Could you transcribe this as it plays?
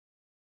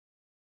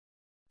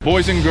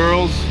Boys and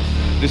girls,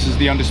 this is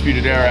the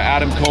Undisputed Era.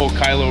 Adam Cole,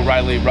 Kyle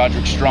O'Reilly,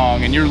 Roderick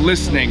Strong, and you're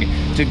listening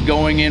to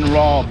Going In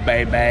Raw,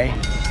 baby.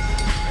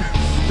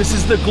 This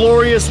is the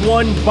glorious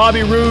one,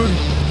 Bobby Roode,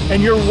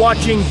 and you're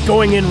watching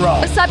Going In Raw.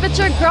 What's up, it's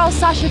your girl,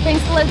 Sasha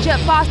Banks,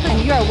 Legit Boss,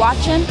 and you're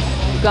watching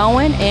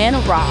Going In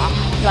Raw.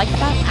 You like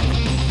that?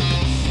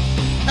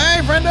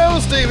 Hey,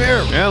 friendo, Steve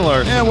here. And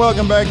Larson. And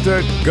welcome back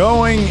to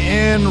Going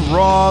In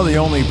Raw, the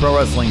only pro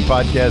wrestling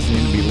podcast you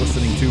need to be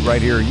listening to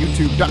right here at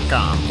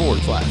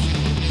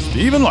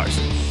youtube.com/Steven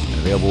Larson. And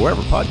available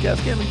wherever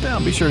podcasts can be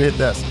found. Be sure to hit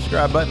that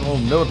subscribe button, little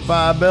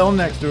notify bell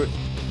next to it.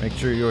 Make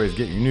sure you always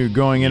get your new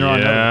Going In Raw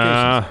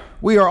notifications.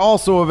 We are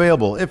also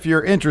available if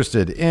you're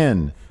interested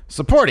in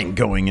supporting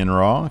Going In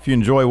Raw. If you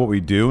enjoy what we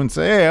do and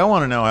say, hey, I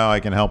want to know how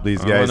I can help these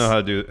guys. I want to know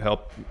how to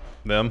help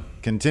them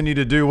continue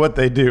to do what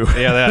they do.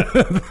 Yeah,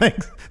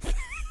 that.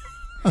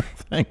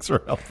 Thanks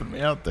for helping me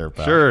out there,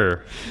 pal.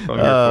 Sure. I'm here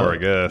for, I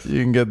guess.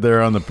 You can get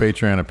there on the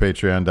Patreon at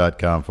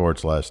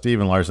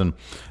patreon.com/Steven Larson.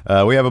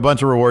 We have a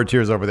bunch of reward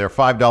tiers over there.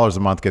 $5 a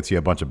month gets you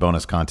a bunch of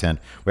bonus content.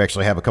 We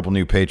actually have a couple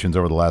new patrons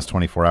over the last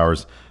 24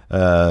 hours.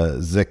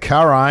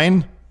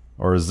 Zacharine,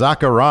 or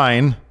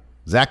Zacharine.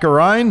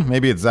 Zacharine?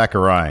 Maybe it's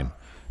Zacharine.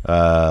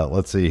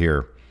 Let's see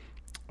here.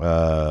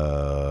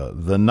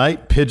 The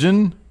Night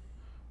Pigeon.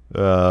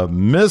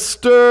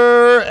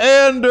 Mr.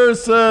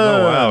 Anderson.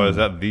 Oh, wow. Is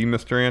that the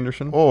Mr.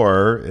 Anderson?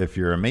 Or, if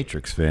you're a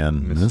Matrix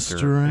fan,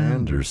 Mr.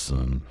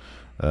 Anderson.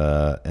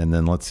 And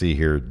then let's see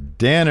here.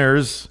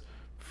 Danners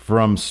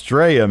from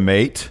Straya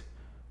Mate.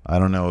 I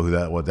don't know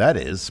what that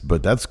is,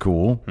 but that's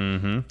cool.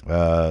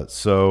 Mm-hmm.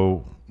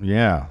 So,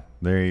 yeah,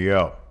 there you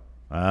go.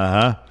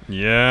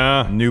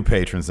 Yeah. New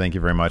patrons, thank you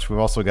very much. We've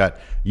also got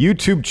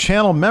YouTube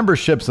channel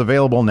memberships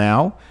available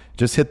now.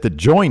 Just hit the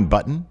join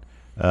button.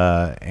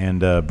 And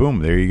boom,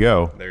 there you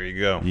go. There you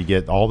go. You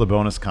get all the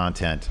bonus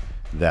content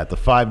that the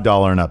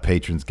 $5 and up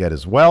patrons get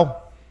as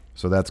well.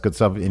 So that's good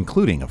stuff,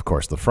 including, of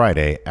course, the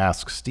Friday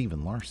Ask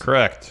Steven Larson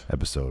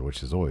episode,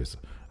 which is always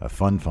a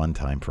fun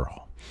time for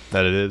all.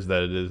 That it is.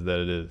 So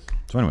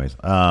anyways.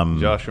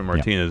 Joshua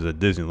Martinez at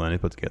Disneyland. He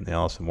put together the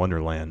Alice in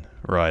Wonderland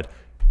ride.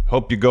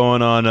 Hope you're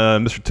going on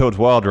Mr. Toad's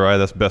Wild Ride.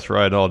 That's the best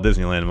ride in all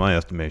Disneyland in my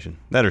estimation.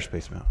 That or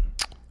Space Mountain.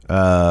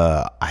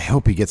 I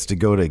hope he gets to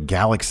go to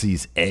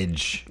Galaxy's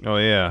Edge. Oh,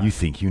 yeah. You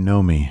think you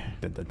know me.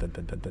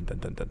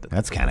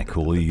 That's kind of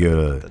cool. You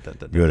go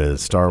to the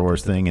Star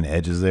Wars thing and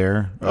Edge is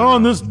there.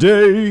 On this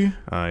day,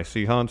 I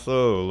see Han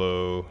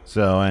Solo.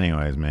 So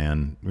anyways,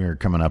 man, we're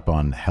coming up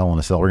on Hell in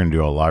a Cell. We're going to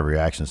do all live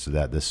reactions to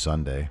that this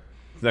Sunday.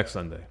 Next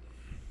Sunday.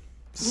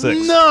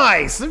 6.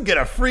 Nice. I'm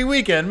getting a free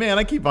weekend. Man,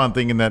 I keep on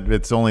thinking that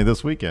it's only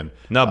this weekend.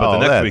 No, but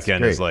the next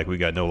weekend is like we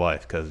got no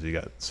life because you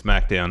got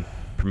SmackDown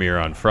premiere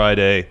on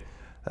Friday.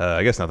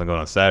 I guess nothing going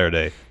on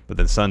Saturday, but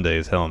then Sunday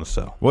is Hell in a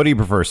Cell. What do you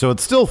prefer? So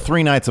it's still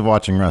 3 nights of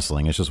watching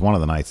wrestling. It's just one of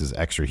the nights is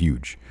extra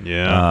huge.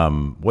 Yeah.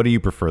 What do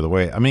you prefer?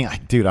 I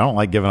don't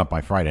like giving up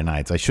my Friday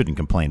nights. I shouldn't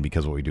complain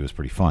because what we do is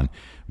pretty fun.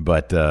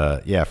 But,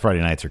 yeah,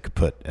 Friday nights are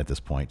kaput at this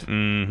point.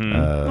 Mm-hmm.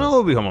 Well,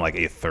 we'll be home at like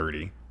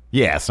 8:30.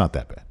 Yeah, it's not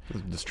that bad. It's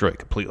destroyed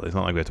completely. It's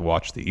not like we have to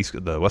watch the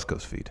West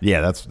Coast feed.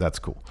 Yeah, that's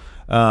cool.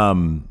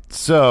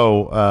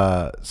 So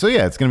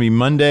yeah, it's going to be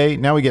Monday.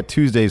 Now we get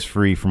Tuesdays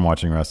free from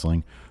watching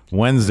wrestling.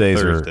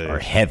 Wednesdays are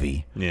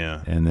heavy,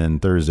 yeah, and then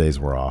Thursdays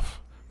we're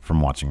off from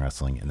watching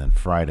wrestling, and then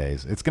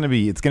Fridays it's gonna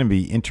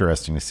be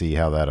interesting to see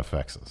how that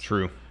affects us.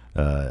 True.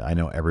 I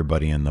know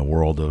everybody in the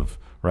world of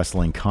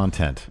wrestling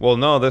content. Well,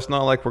 no, that's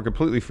not like we're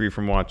completely free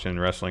from watching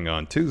wrestling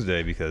on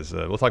Tuesday because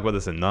we'll talk about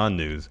this in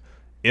non-news.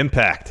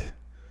 Impact,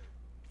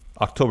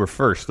 October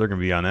 1st, they're gonna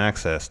be on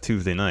Access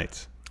Tuesday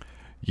nights.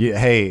 Yeah.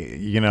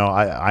 Hey,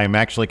 I'm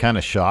actually kind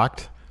of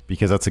shocked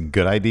because that's a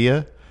good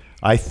idea.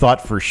 I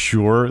thought for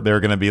sure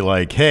they're going to be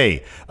like,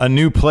 hey, a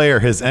new player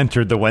has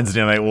entered the Wednesday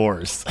Night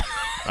Wars.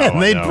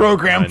 And they'd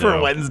program for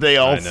Wednesday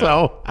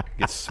also.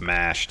 Get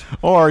smashed.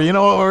 Or, you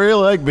know what, we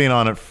really like being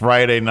on it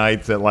Friday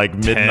nights at like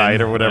midnight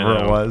 10, or whatever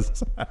it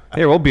was.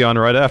 Hey, we'll be on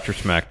right after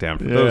SmackDown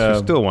for those who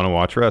still want to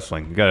watch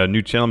wrestling. We got a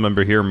new channel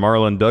member here,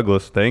 Marlon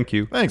Douglas. Thank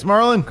you. Thanks,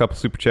 Marlon. A couple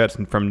super chats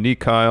from Nee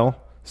Kyle.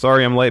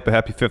 Sorry I'm late, but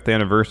happy 5th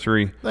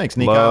anniversary. Thanks,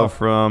 Nee Love Kyle.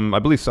 From, I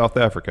believe, South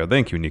Africa.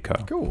 Thank you, Nee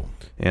Kyle. Cool.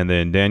 And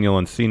then Daniel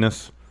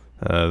Encinas.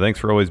 Thanks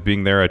for always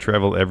being there. I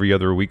travel every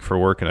other week for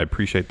work, and I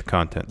appreciate the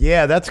content.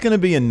 Yeah, that's going to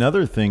be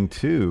another thing,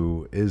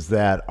 too, is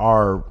that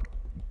our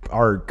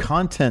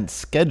content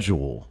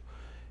schedule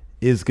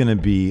is going to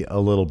be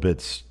a little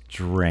bit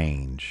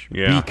strange.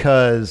 Yeah.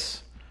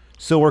 Because,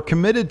 so we're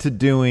committed to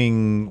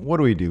doing, what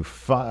do we do,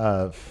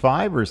 5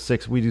 or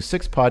 6? We do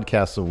 6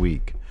 podcasts a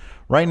week.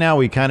 Right now,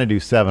 we kind of do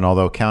 7,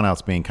 although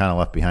Countout's being kind of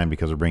left behind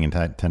because we're bringing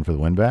 10 for the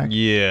win back.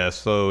 Yeah,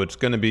 so it's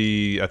going to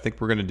be, I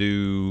think we're going to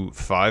do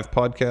 5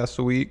 podcasts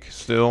a week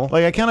still.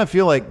 Like, I kind of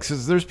feel like,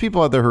 because there's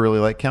people out there who really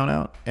like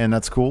Countout, and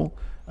that's cool.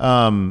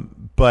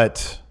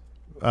 But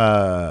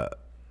Countout,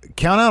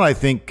 I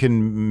think,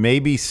 can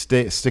maybe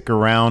stick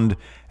around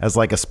as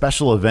like a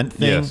special event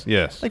thing.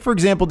 Yes. Like, for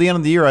example, the end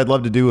of the year, I'd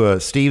love to do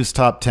Steve's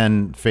top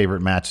 10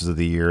 favorite matches of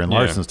the year and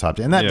Larson's top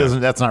 10.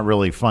 And that's not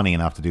really funny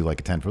enough to do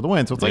like a 10 for the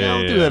win. So it's like,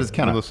 I'll do that as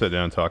kind of. We'll sit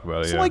down and talk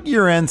about it. So like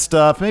year-end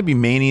stuff, maybe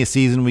Mania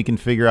season, we can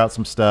figure out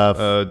some stuff.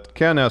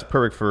 Countdown is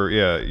perfect for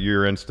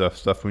year-end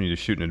stuff we need to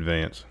shoot in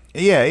advance.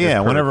 Yeah.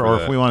 Whenever,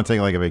 or if we want to take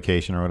like a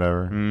vacation or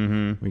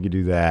whatever, we could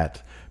do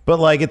that. But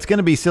like, it's going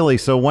to be silly.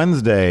 So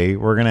Wednesday,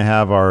 we're going to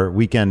have our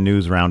weekend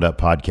news roundup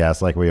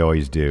podcast like we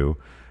always do.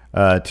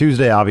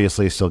 Tuesday,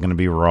 obviously, is still going to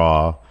be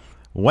Raw.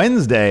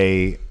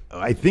 Wednesday,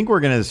 I think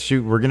we're going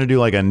to do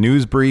like a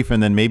news brief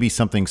and then maybe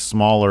something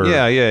smaller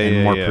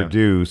and more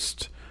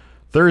produced.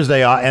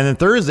 Thursday, and then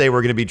Thursday,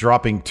 we're going to be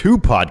dropping 2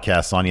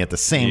 podcasts on you at the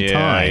same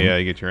time. Yeah,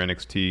 you get your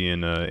NXT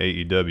and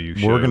AEW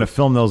shows. We're going to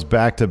film those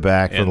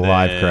back-to-back for the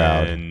live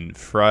crowd. And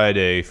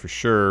Friday, for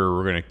sure,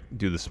 we're going to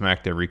do the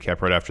SmackDown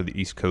recap right after the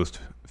East Coast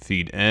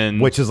feed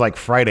ends. Which is like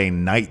Friday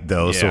night,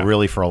 though. Yeah. So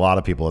really, for a lot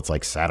of people, it's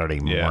like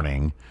Saturday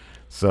morning.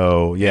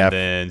 So, yeah. And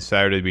then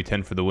Saturday will be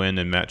 10 for the win,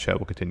 and Matt Chat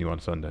will continue on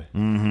Sunday.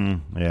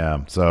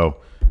 Yeah, so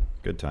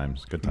good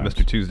times.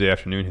 Mr. Tuesday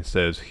Afternoon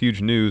says,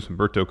 huge news,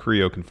 Humberto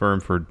Carrillo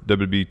confirmed for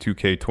WWE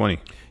 2K20.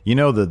 You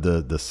know,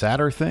 the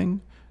sadder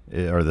thing,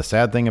 or the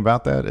sad thing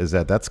about that, is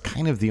that that's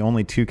kind of the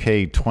only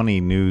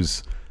 2K20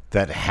 news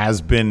that has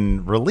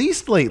been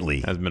released lately.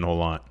 Hasn't been a whole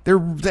lot. There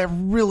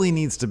really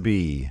needs to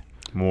be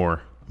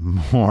more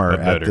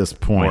at this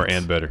point. More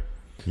and better.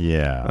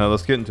 Yeah.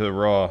 Let's get into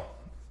Raw.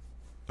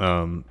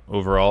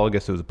 Overall, I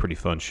guess it was a pretty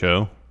fun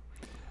show.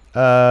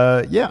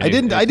 I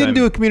didn't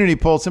do a community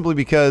poll simply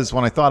because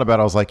when I thought about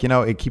it, I was like,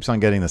 it keeps on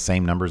getting the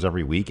same numbers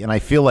every week. And I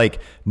feel like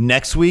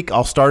next week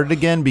I'll start it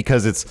again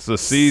because it's the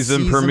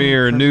season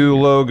premiere, new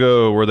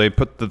logo where they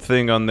put the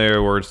thing on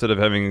there where instead of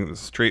having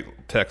straight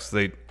text,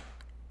 they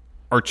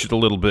arch it a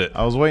little bit.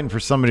 I was waiting for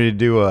somebody to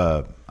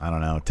do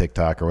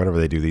TikTok or whatever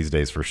they do these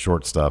days for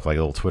short stuff, like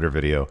a little Twitter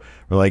video.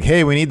 We're like,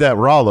 hey, we need that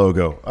Raw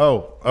logo.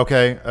 Oh,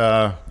 okay.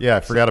 I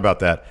forgot about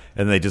that.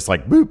 And they just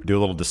like, boop, do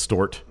a little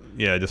distort.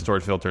 Yeah,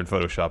 distort filter in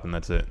Photoshop, and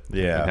that's it.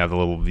 Yeah. And have the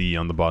little V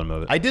on the bottom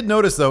of it. I did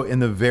notice, though, in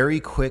the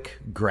very quick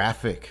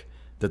graphic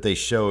that they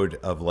showed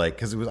of like,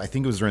 because I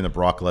think it was during the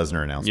Brock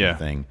Lesnar announcement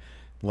thing,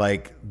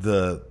 like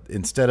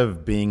instead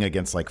of being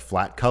against like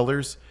flat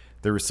colors,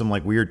 there was some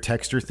like weird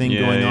texture thing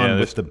going on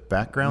with the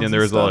backgrounds. And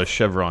there was a lot of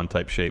chevron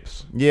type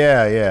shapes.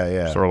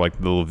 Yeah. Sort of like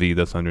the little V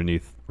that's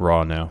underneath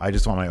Raw now. I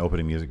just want my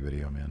opening music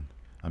video, man.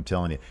 I'm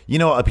telling you,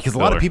 because a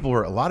lot of people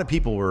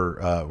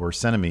were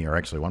sending me, or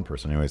actually one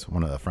person, anyways,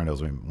 one of the friends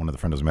we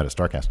met at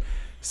Starcast,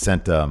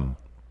 sent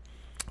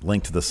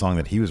link to the song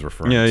that he was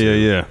referring to.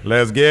 Yeah.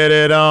 Let's get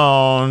it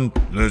on.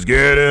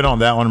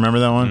 That one, remember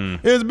that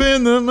one? It's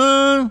been the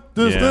month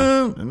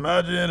in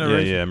my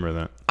generation. Yeah, I remember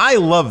that. I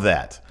love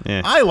that.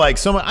 Yeah. I like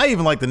so much. I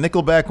even like the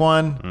Nickelback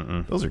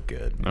one. Those are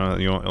good.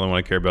 The only one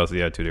I care about is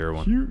the Attitude Era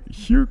one.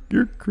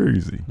 You're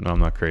crazy. No, I'm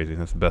not crazy.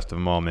 That's the best of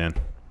them all, man.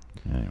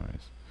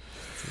 Anyways.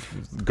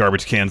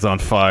 Garbage cans on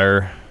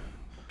fire.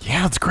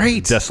 Yeah, it's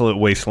great. Desolate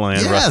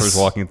wasteland. Yes. Wrestlers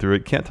walking through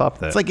it. Can't top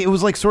that. It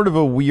was like sort of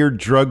a weird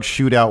drug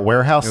shootout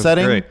warehouse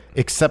setting, great.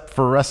 except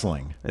for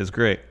wrestling. It's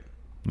great.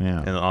 Yeah.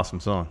 And an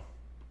awesome song.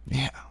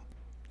 Yeah.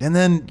 And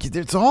then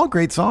it's all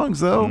great songs,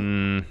 though.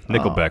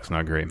 Nickelback's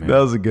not great, man. That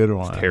was a good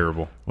one. It's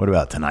terrible. What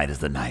about Tonight is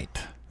the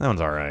Night? That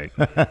one's all right.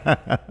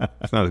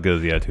 It's not as good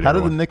as the Attitude How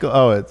Era did the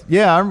one.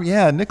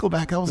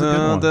 Nickelback, that was a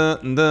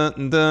good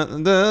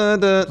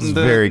one. It's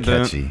very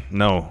catchy.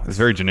 No, it's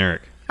very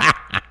generic.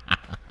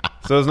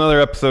 So it's another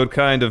episode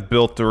kind of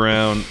built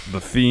around The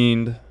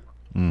Fiend,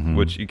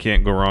 which you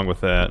can't go wrong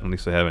with that. At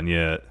least I haven't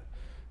yet.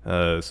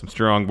 Some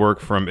strong work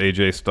from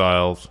AJ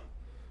Styles.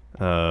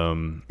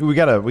 We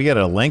got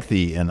a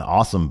lengthy and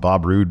awesome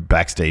Bob Roode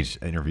backstage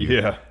interview.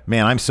 Yeah.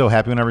 Man, I'm so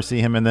happy whenever I see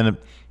him. And then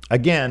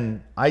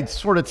again, I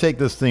sort of take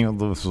this thing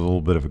with a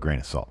little bit of a grain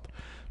of salt.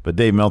 But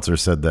Dave Meltzer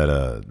said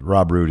that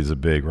Robert Roode is a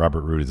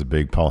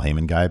big Paul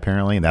Heyman guy,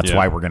 apparently, and that's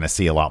why we're going to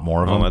see a lot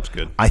more of him. Oh, that's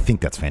good. I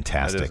think that's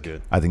fantastic. That is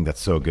good. I think that's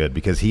so good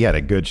because he had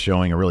a good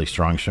showing, a really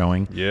strong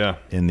showing. Yeah.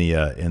 In the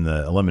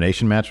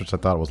elimination match, which I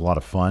thought was a lot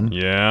of fun.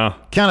 Yeah.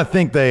 Kind of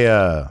think they.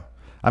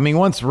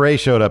 Once Ray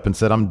showed up and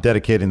said, "I'm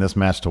dedicating this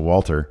match to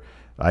Walter,"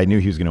 I knew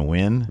he was going to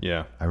win.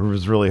 Yeah. I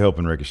was really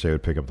hoping Ricochet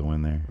would pick up the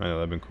win there. I know,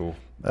 that'd been cool.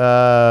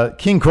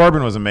 King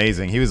Corbin was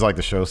amazing. He was like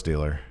the show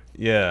stealer.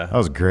 Yeah. That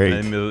was great.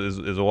 And it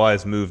was a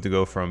wise move to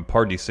go from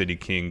Party City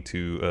King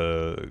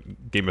to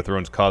Game of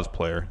Thrones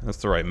cosplayer. That's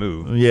the right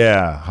move.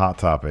 Yeah, Hot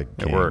Topic.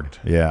 It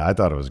worked. Yeah, I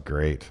thought it was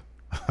great.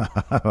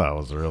 That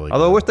was really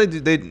Although good. I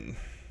wish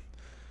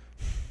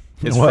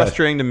it's What?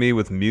 frustrating to me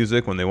with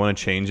music when they want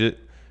to change it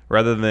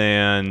rather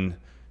than...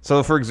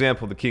 So, for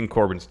example, the King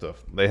Corbin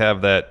stuff. They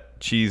have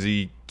that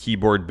cheesy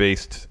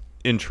keyboard-based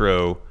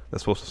intro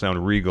that's supposed to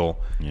sound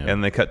regal,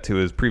 and they cut to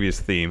his previous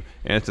theme,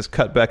 and it's just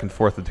cut back and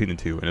forth between the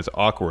two, and it's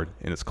awkward,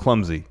 and it's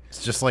clumsy,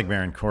 It's just like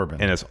Baron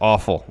Corbin. and it's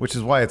awful. Which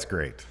is why it's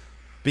great.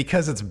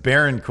 Because it's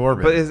Baron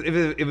Corbin. But if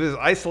it was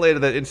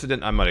isolated that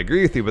incident, I might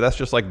agree with you, but that's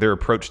just like their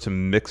approach to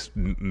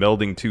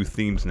melding two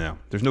themes now.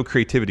 There's no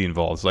creativity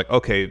involved. It's like,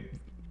 okay,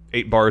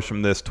 8 bars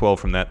from this, 12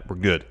 from that. We're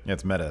good. Yeah,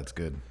 it's meta. It's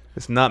good.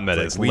 It's not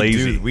meta. It's we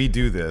lazy. We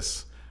do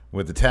this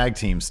with the tag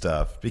team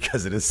stuff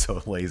because it is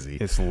so lazy.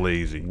 It's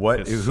lazy.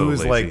 Who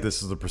is like,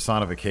 this is the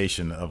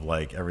personification of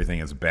like everything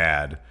is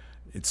bad.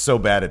 It's so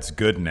bad it's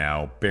good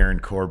now. Baron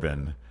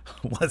Corbin.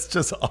 Let's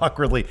just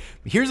awkwardly.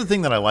 Here's the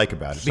thing that I like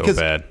about it. So Because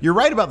bad. you're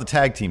right about the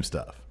tag team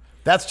stuff.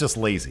 That's just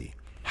lazy.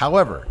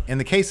 However, in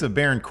the case of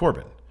Baron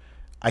Corbin,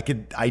 I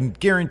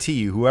guarantee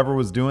you whoever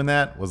was doing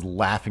that was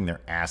laughing their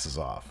asses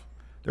off.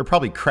 They're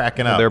probably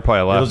cracking up. They're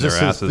probably It was laughing their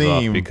just his asses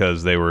off theme.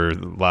 because they were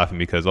laughing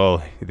because,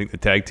 you think the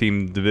tag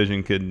team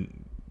division could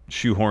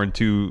shoehorn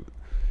 2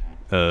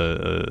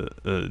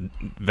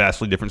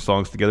 vastly different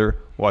songs together?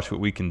 Watch what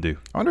we can do.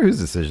 I wonder whose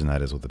decision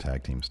that is with the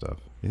tag team stuff.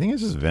 You think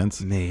it's just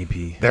Vince?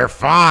 Maybe. They're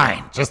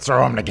fine. Just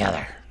throw them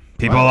together.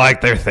 People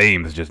like their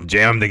themes. Just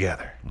jam them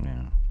together.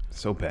 Yeah.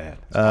 So bad.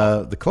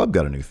 The club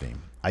got a new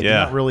theme. I did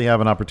Yeah. not really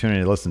have an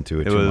opportunity to listen to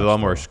it. It too was a much, lot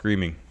more though.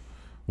 screaming.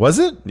 Was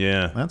it?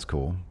 Yeah. That's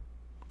cool.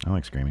 I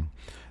like screaming.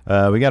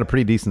 We got a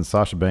pretty decent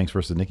Sasha Banks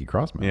versus Nikki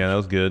Cross match. Yeah, that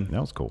was good.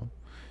 That was cool.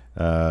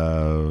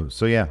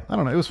 So yeah, I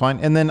don't know. It was fine.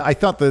 And then I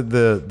thought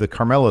the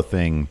Carmella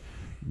thing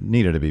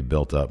needed to be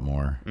built up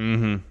more.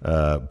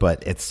 Mm-hmm.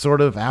 But it's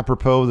sort of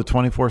apropos of the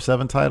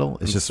 24/7 title.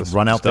 It's just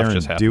run out there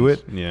and do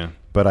it. Yeah.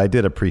 But I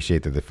did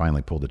appreciate that they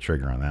finally pulled the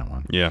trigger on that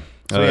one. Yeah.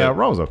 So yeah,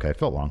 Raw was okay. It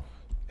felt long.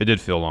 It did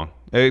feel long.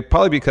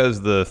 Probably because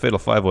the Fatal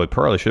 5-Way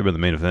probably should have been the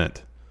main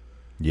event.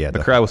 Yeah,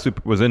 The crowd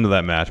was into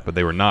that match, but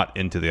they were not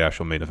into the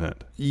actual main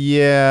event.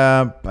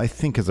 Yeah, I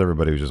think because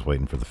everybody was just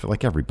waiting for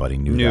like everybody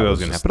knew that It was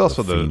going to just happen. But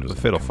also Fiend the was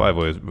Fatal gonna come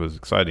out. 5-Way was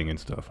exciting and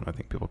stuff, and I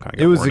think people kind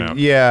of It got was worn out.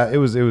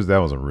 that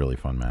was a really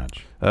fun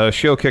match.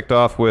 Show kicked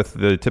off with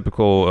the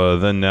typical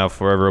Then Now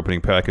Forever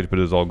opening package, but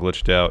it was all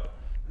glitched out.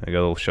 I got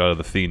a little shot of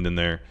the Fiend in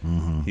there.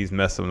 Mm-hmm. He's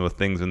messing with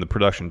things in the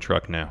production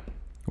truck now.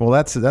 Well,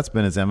 that's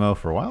been his MO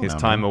for a while. His now,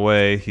 time man.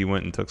 away, he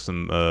went and took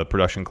some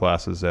production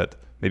classes at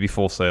maybe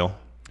Full Sail.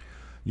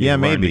 Yeah,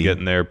 He learned maybe to get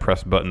in there,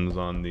 press buttons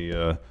on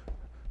the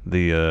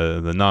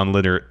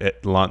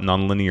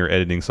non-linear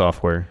editing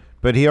software.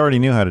 But he already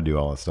knew how to do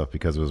all that stuff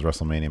because of his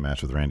WrestleMania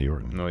match with Randy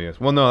Orton. Oh yes.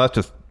 Well, no, that's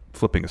just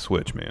flipping a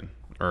switch, man,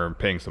 or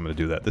paying someone to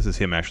do that. This is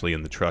him actually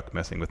in the truck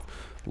messing with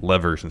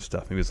levers and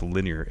stuff. Maybe it's a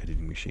linear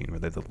editing machine where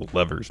they have the little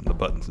levers and the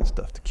buttons and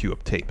stuff to cue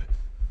up tape.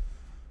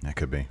 That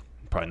could be.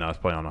 Probably not. It's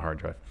probably on a hard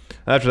drive.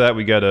 After that,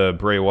 we got a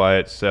Bray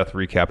Wyatt, Seth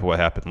recap of what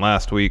happened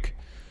last week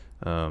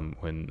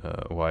when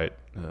Wyatt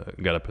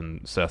got up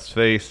in Seth's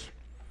face.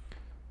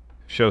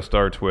 Show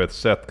starts with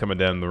Seth coming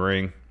down the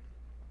ring.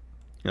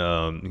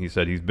 He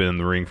said he's been in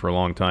the ring for a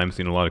long time,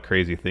 seen a lot of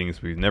crazy things,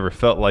 but he's never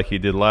felt like he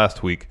did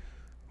last week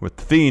with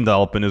the Fiend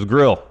all up in his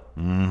grill.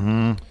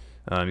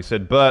 Mm-hmm. He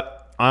said,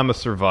 but I'm a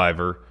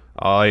survivor.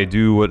 I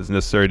do what is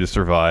necessary to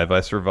survive.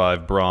 I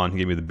survived Braun. He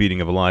gave me the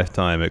beating of a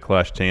lifetime at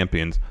Clash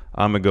Champions.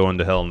 I'm going to go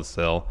into Hell in a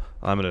Cell.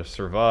 I'm going to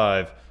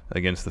survive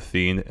against the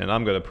Fiend, and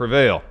I'm going to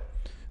prevail.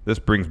 This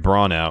brings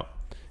Braun out,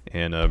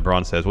 and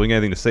Braun says, well, you got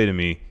anything to say to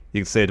me?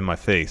 You can say it to my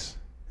face.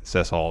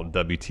 Seth's all,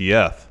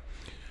 WTF.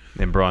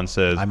 And Braun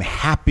says, I'm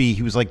happy.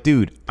 He was like,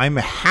 dude, I'm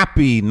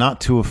happy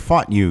not to have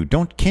fought you.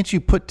 Can't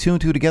you put 2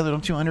 and 2 together?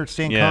 Don't you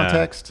understand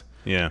context?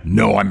 Yeah.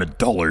 No, I'm a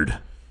dullard.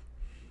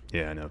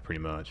 Yeah, I know, pretty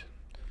much.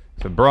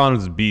 So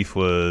Braun's beef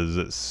was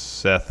that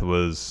Seth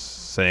was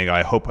saying,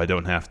 I hope I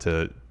don't have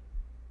to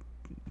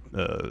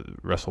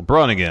wrestle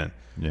Braun again.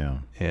 Yeah.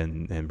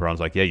 And Braun's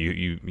like, yeah,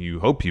 you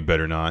hope you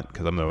better not,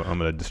 because I'm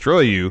gonna destroy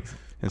you.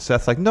 And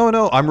Seth's like,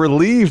 no, I'm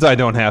relieved I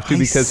don't have to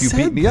because you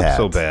beat me up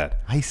so bad.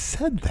 I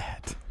said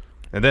that.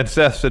 And then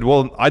Seth said,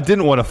 well, I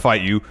didn't want to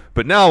fight you,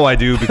 but now I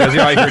do because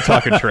you're out here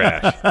talking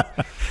trash.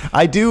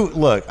 I do.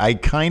 Look, I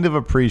kind of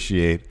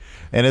appreciate,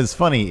 and it's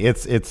funny.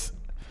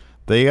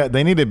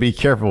 They need to be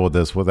careful with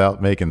this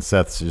without making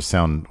Seth just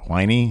sound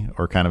whiny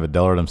or kind of a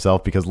dullard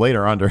himself, because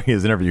later on during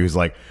his interview, he's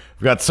like,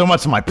 I've got so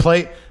much on my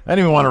plate. I didn't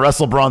even want to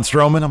wrestle Braun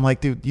Strowman. I'm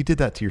like, dude, you did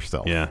that to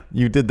yourself. Yeah.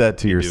 You did that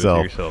to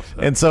yourself. Seth.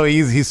 And so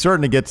he's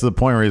starting to get to the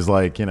point where he's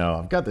like,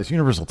 I've got this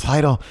Universal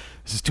title.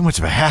 This is too much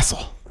of a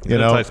hassle. He's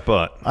in a tight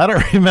spot. I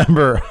don't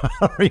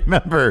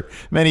remember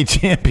many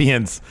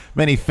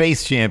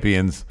face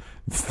champions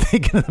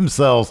thinking to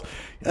themselves,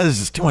 this is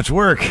just too much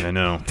work. I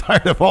know. I'm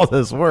tired of all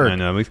this work. I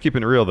know. He's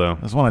keeping it real, though.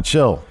 I just want to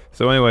chill.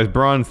 So anyways,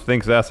 Braun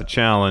thinks that's a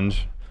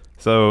challenge.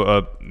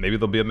 So maybe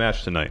there'll be a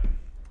match tonight.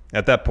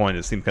 At that point,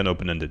 it seemed kind of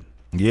open-ended.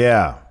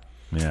 Yeah.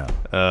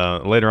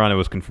 Later on, it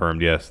was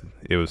confirmed, yes.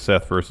 It was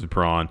Seth versus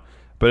Braun.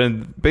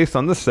 But based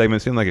on this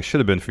segment, it seemed like it should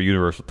have been for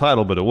Universal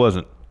title, but it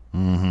wasn't.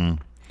 Mm-hmm.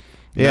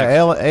 Yeah,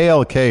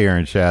 ALK here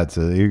in chat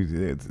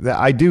says,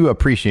 I do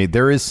appreciate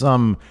there is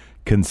some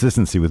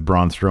consistency with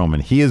Braun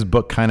Strowman. He is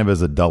booked kind of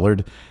as a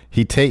dullard.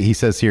 He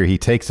says here he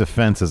takes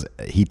offense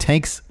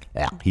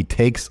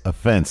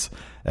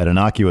at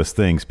innocuous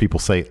things people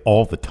say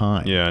all the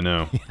time. Yeah, I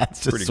know.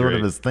 That's just sort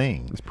of his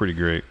thing. It's pretty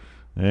great.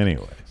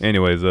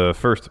 Anyways,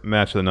 first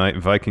match of the night,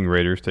 Viking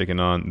Raiders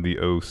taking on the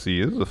OC.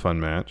 This was a fun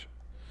match.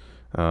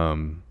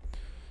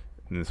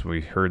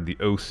 We heard the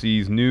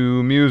OC's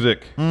new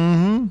music.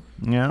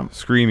 Mm-hmm. Yeah.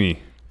 Screamy.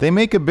 They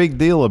make a big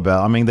deal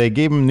about. I mean, they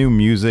gave him new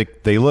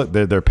music.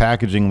 Their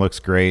packaging looks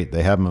great.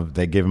 They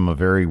give him a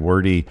very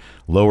wordy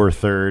lower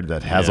third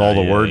that has all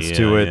the words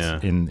to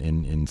it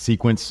in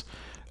sequence.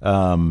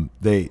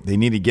 They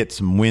need to get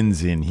some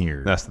wins in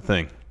here. That's the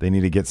thing. They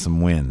need to get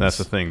some wins. That's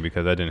the thing,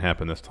 because that didn't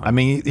happen this time. I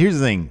mean, here's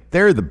the thing.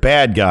 They're the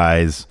bad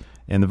guys,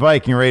 and the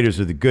Viking Raiders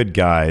are the good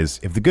guys.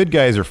 If the good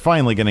guys are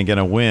finally going to get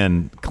a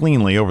win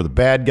cleanly over the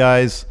bad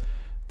guys,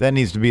 that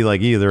needs to be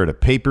like either at a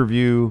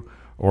pay-per-view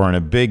or in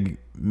a big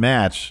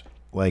match,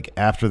 like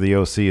after the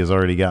OC has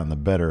already gotten the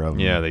better of them.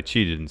 Yeah, they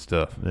cheated and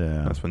stuff.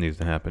 Yeah. That's what needs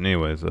to happen.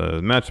 Anyways,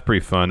 the match is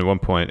pretty fun. At one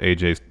point,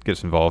 AJ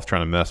gets involved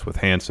trying to mess with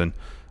Hanson.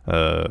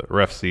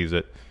 Ref sees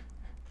it,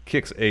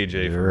 kicks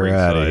AJ from You're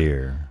ringside. outta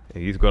here.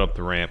 He's going up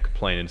the ramp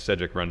complaining.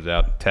 Cedric runs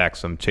out,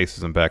 attacks him,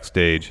 chases him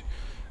backstage.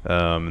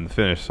 And the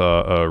finish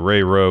saw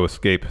Ray Rowe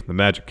escape the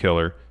Magic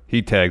Killer.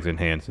 He tags in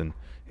Hanson,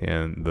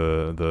 and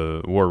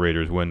the War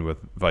Raiders win with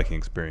Viking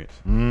experience.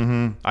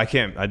 Mm-hmm.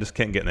 I just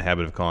can't get in the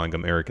habit of calling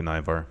them Eric and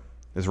Ivar.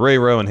 It's Ray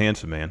Rowe and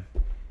Hanson, man.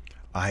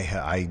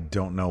 I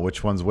don't know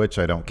which one's which.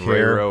 I don't care.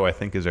 Ray Rowe, I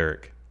think, is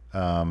Eric.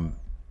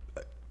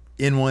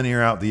 In one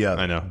ear, out the other.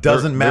 I know.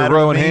 Doesn't matter.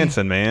 They're Rowe to and me.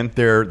 Hanson, man.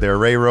 They're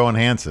Ray Rowe and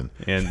Hanson.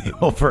 And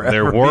They'll forever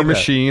they're be War that.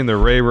 Machine. They're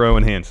Ray Rowe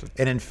and Hanson.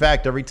 And in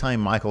fact, every time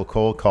Michael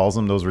Cole calls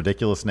them those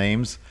ridiculous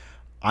names,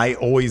 I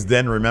always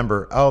then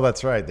remember, oh,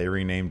 that's right, they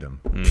renamed him.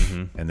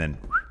 Mm-hmm. And then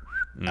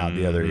out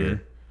the other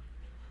ear.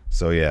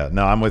 So yeah,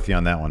 no, I'm with you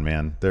on that one,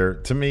 man.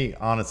 To me,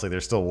 honestly, they're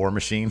still War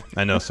Machine.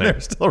 I know, same.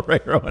 They're still Ray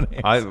Rowe and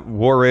Hanson.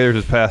 War Raiders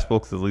is passable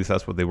because at least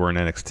that's what they were in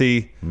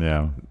NXT.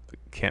 Yeah.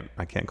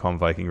 I can't call them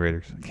Viking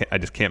Raiders. I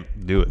just can't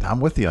do it. I'm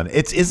with you on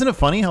it. Isn't it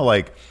funny how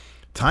like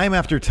time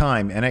after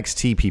time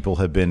NXT people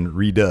have been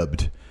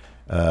redubbed,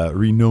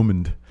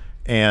 renomened,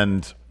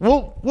 and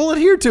we'll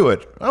adhere to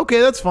it.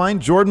 Okay, that's fine.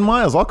 Jordan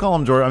Miles, I'll call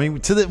him Jordan. I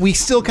mean, we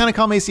still kind of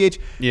call him ACH.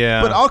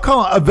 Yeah, but I'll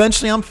call him.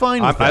 Eventually, I'm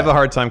fine with that. I have a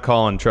hard time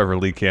calling Trevor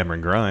Lee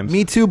Cameron Grimes.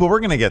 Me too, but we're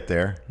gonna get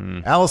there.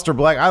 Aleister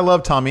Black. I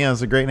love Tommy Young.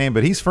 It's a great name,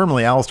 but he's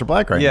firmly Aleister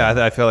Black right now.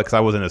 Yeah, I feel like 'cause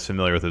I wasn't as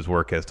familiar with his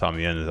work as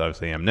Tommy Young as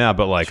obviously I am now,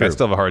 but like True. I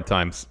still have a hard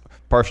time.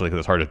 Partially because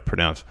it's hard to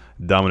pronounce.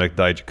 Dominic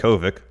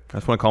Dijakovic. I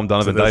just want to call him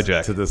Donovan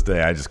Dijak. To this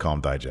day, I just call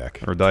him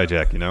Dijak. Or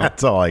Dijak, you know?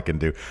 That's all I can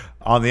do.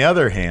 On the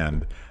other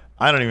hand,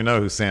 I don't even know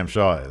who Sam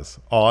Shaw is.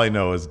 All I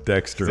know is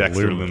Dexter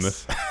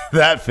Lumis.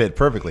 That fit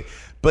perfectly.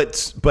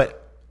 But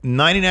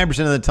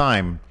 99% of the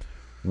time,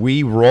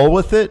 we roll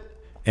with it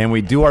and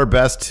we do our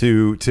best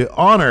to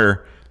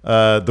honor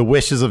the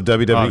wishes of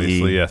WWE.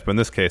 Obviously, yes. But in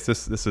this case,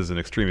 this is an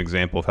extreme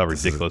example of how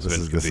ridiculous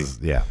Vince can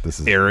be. This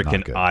is Eric not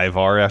and good.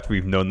 Ivar, after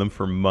we've known them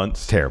for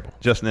months. Terrible.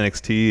 Just in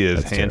NXT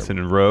is That's Hanson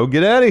and Rowe.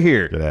 Get out of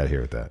here. Get out of here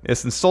with that.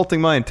 It's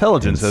insulting my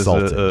intelligence as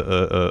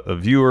a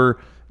viewer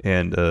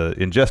and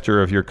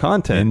ingester of your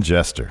content.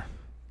 Ingester.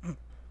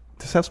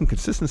 Just have some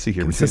consistency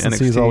here.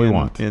 Consistency between NXT is all we and,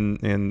 want.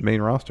 And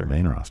main roster.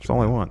 Main roster. That's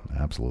all I want.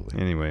 Absolutely.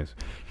 Anyways.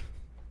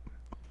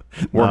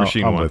 War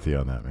Machine I'm won. with you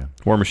on that, man.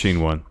 War Machine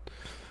won.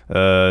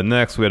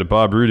 Next, we had a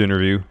Bob Roode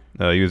interview.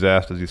 He was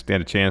asked, does he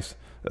stand a chance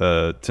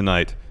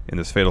tonight in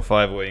this Fatal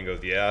 5-Way? And he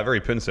goes, yeah, I've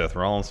already pinned Seth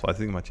Rollins, so I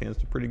think my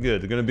chances are pretty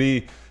good. They're going to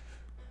be...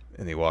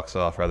 And he walks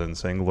off rather than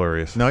saying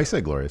glorious. No, he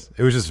said glorious.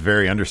 It was just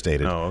very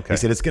understated. Oh, okay. He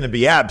said it's going to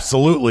be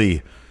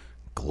absolutely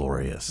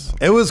glorious.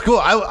 It was cool.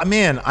 I was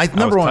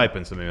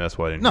typing, so maybe that's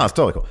why I didn't. No, it's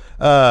totally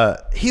cool.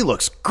 He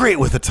looks great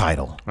with the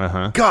title.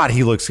 Uh-huh. God,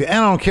 he looks good. And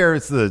I don't care.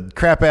 It's the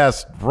crap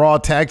ass Raw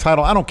tag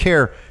title. I don't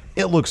care.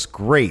 It looks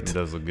great. It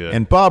does look good.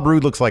 And Bob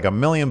Roode looks like $1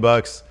 million.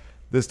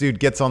 This dude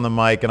gets on the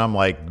mic, and I'm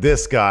like,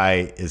 this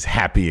guy is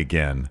happy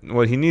again.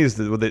 What he needs,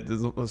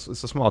 it's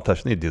a small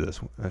touch. They need to do this.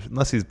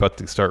 Unless he's about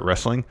to start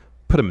wrestling,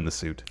 put him in the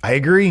suit. I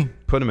agree.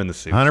 Put him in the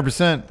suit.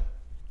 100%.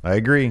 I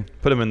agree.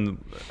 Put him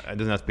in. It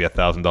doesn't have to be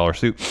 $1,000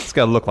 suit. It's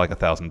got to look like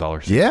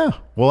 $1,000 suit. Yeah.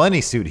 Well,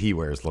 any suit he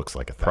wears looks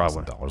like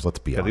 $1,000. Let's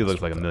be honest. He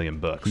looks like $1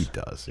 million. He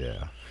does,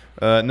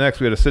 yeah. Next,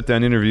 we had a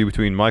sit-down interview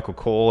between Michael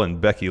Cole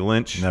and Becky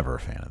Lynch. Never a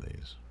fan of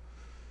these.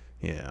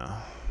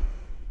 Yeah.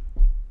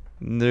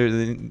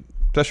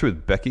 Especially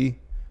with Becky,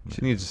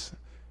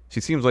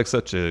 she seems like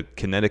such a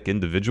kinetic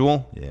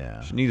individual.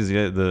 Yeah. She needs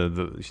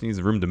she needs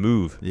the room to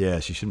move. Yeah,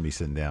 she shouldn't be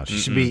sitting down. She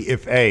should be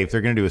if they're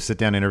going to do a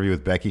sit-down interview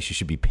with Becky, she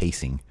should be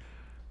pacing.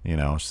 You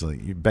know, she's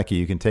like, Becky,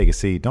 you can take a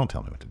seat. Don't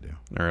tell me what to do.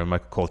 Or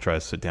Michael Cole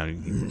tries to sit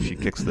down. She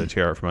kicks the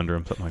chair out from under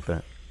him, something like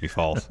that. He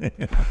falls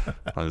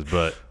on his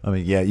butt. I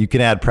mean, yeah, you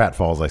can add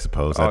pratfalls, I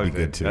suppose. That'd be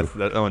good, too.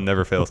 That one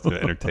never fails to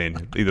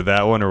entertain. Either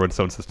that one or when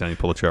someone sits down, you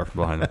pull a chair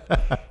from behind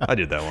him. I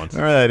did that once.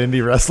 Remember that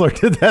indie wrestler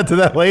did that to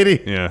that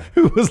lady? Yeah.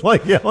 Who was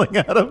like yelling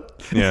at him?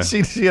 Yeah.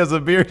 She has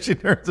a beard. She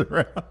turns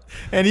around.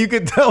 And you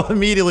could tell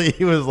immediately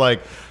he was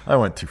like, I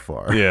went too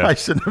far. Yeah. I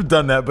shouldn't have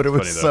done that, but it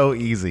was funny, so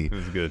easy. It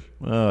was good.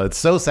 It's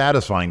so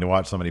satisfying to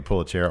watch somebody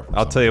pull a chair up from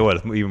I'll tell you what,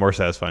 it's even more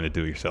satisfying to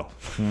do it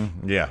yourself.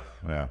 Yeah.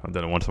 I've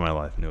done it once in my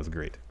life, and it was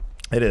great.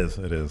 It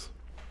is.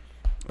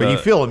 But you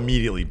feel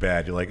immediately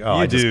bad. You're like,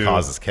 I just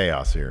caused this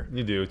chaos here.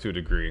 You do, to a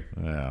degree.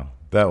 Yeah.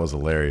 That was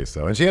hilarious,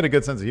 though. And she had a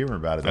good sense of humor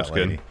about it, That's that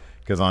lady. good.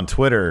 Because on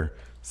Twitter,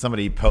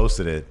 somebody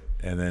posted it,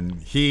 And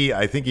then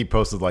I think he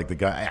posted like the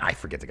guy, I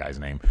forget the guy's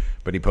name,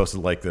 but he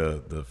posted like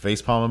the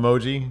facepalm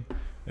emoji.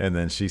 And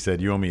then she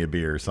said, "You owe me a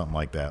beer," or something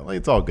like that. Like,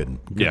 it's all good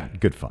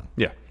good fun.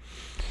 Yeah.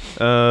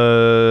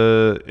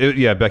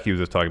 Becky was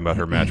just talking about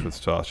her match with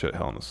Sasha at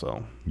Hell in a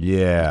Cell.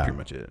 Yeah. That's pretty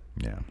much it.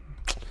 Yeah.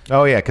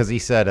 Oh, yeah, because he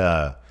said,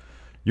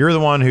 you're the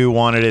one who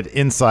wanted it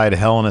inside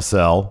Hell in a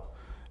Cell.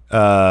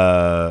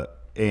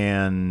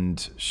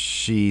 And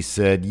she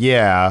said,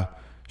 yeah,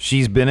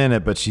 she's been in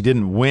it, but she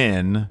didn't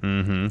win.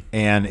 Mm-hmm.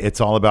 And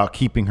it's all about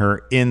keeping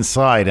her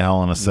inside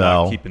Hell in a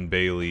Cell. Not keeping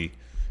Bailey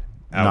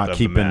out of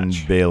the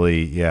match.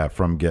 Bailey,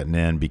 from getting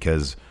in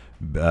because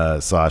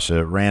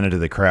Sasha ran into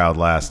the crowd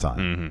last time.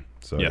 Mm-hmm.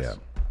 So, yes.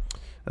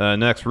 Yeah.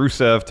 Next,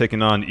 Rusev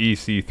taking on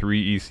EC3.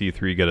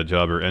 EC3 got a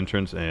jobber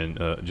entrance, and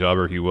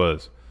jobber he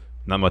was.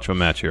 Not much of a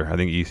match here. I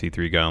think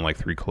EC3 got on like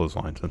 3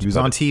 clotheslines. He was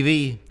on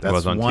TV.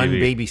 That's one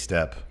baby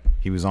step.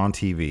 He was on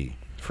TV.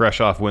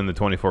 Fresh off win the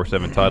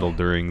 24/7 title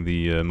during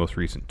the most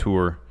recent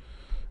tour.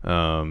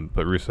 But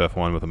Rusev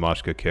won with a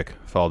Machka kick,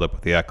 followed up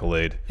with the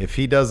accolade. If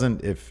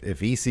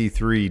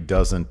EC3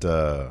 doesn't,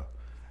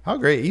 how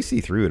great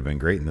EC3 would have been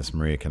great in this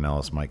Mike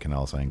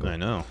Kanellis angle. I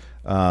know.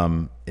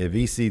 If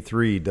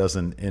EC3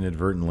 doesn't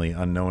inadvertently,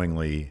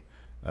 unknowingly,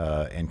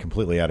 and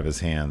completely out of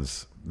his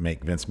hands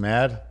make Vince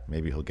mad,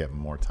 maybe he'll get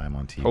more time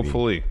on TV.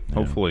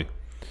 Hopefully.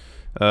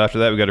 After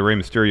that, we got a Rey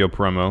Mysterio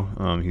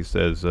promo. He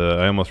says,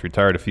 "I almost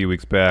retired a few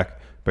weeks back,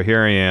 but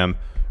here I am,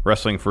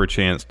 wrestling for a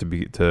chance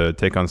to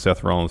take on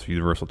Seth Rollins for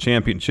Universal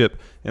Championship,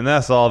 and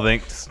that's all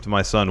thanks to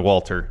my son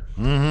Walter.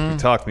 He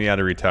talked me out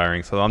of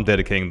retiring, so I'm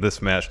dedicating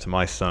this match to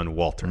my son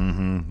Walter."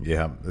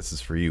 Yeah, this is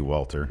for you,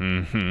 Walter.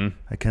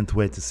 I can't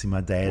wait to see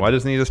my dad. Why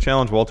doesn't he just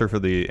challenge Walter for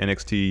the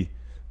NXT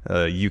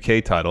UK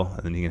title,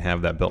 and then he can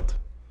have that belt?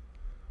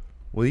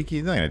 Well,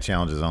 he's not going to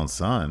challenge his own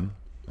son.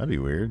 That'd be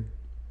weird.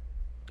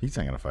 He's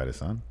not going to fight his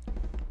son.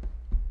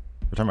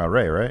 We're talking about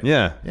Ray, right?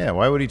 Yeah. Yeah,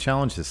 why would he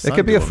challenge his son? It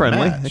could be to a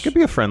friendly. match? It could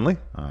be a friendly.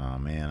 Oh,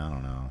 man, I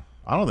don't know.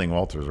 I don't think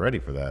Walter's ready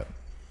for that.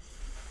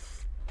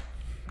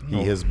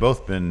 He has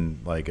both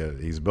been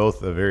he's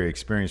both a very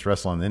experienced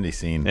wrestler on the indie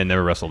scene And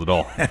never wrestled at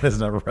all. and has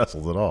never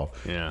wrestled at all.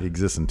 Yeah. He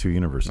exists in 2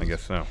 universes. I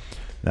guess so.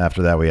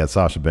 After that, we had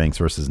Sasha Banks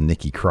versus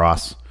Nikki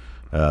Cross.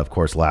 Of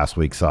course, last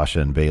week,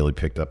 Sasha and Bailey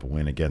picked up a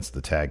win against the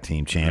tag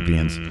team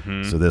champions.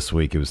 So this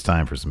week, it was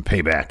time for some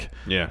payback.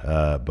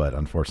 Yeah. But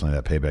unfortunately,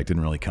 that payback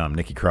didn't really come.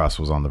 Nikki Cross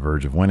was on the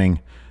verge of winning.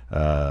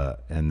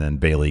 And then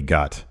Bailey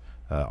got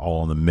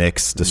all in the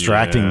mix,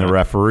 distracting the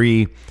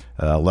referee.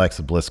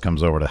 Alexa Bliss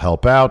comes over to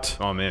help out.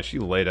 Oh, man, she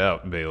laid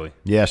out Bailey.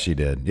 Yeah, she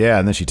did. Yeah,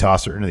 and then she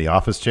tossed her into the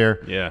office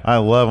chair. Yeah. I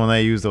love when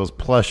they use those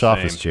plush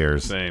office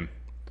chairs. Same.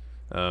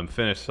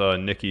 Finish,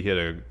 Nikki hit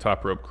a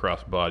top rope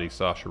crossbody.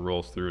 Sasha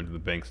rolls through into the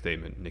bank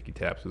statement. Nikki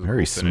taps.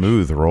 Very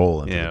smooth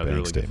roll into the bank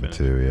really statement,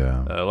 too,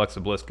 yeah. Alexa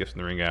Bliss gets in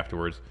the ring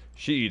afterwards.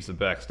 She eats the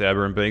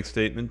backstabber and bank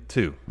statement,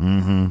 too.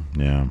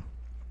 Yeah.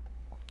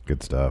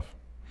 Good stuff.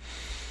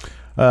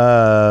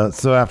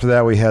 So after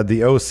that, we had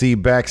the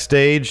OC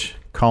backstage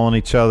calling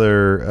each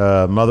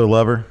other mother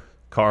lover.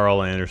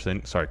 Carl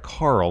Anderson.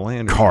 Carl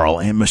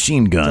and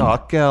Machine Gun.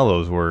 Doc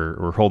Gallows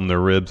were holding their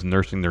ribs and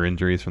nursing their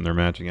injuries from their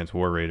match against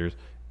War Raiders.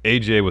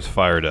 AJ was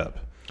fired up.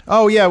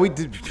 Oh, yeah, we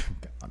did.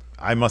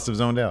 I must have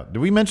zoned out. Did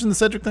we mention the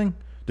Cedric thing?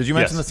 Did you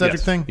mention the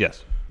Cedric thing?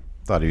 Yes.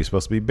 Thought he was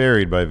supposed to be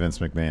buried by Vince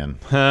McMahon.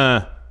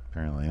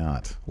 Apparently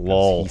not.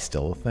 Lol. He's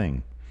still a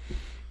thing.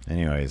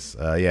 Anyways,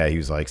 he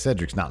was like,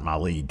 Cedric's not in my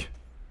league.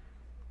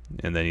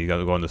 And then he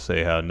got going to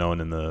say how no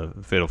one in the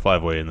Fatal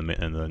 5-Way in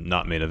the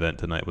not main event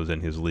tonight was in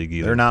his league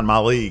either. They're not in my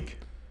league.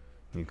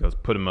 He goes,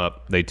 put him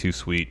up. They too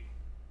sweet.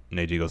 And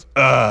AJ goes,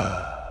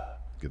 ugh.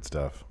 Good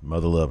stuff.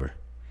 Mother lover.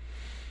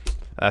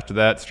 After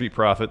that, Street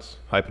Profits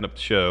hyping up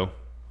the show.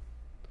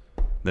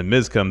 Then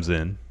Miz comes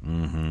in.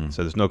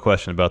 So there's no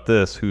question about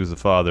this. Who's the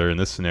father in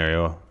this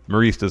scenario?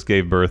 Maurice just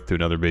gave birth to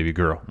another baby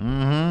girl.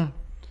 And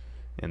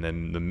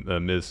then the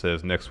Miz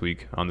says next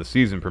week on the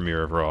season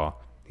premiere of Raw,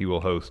 he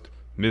will host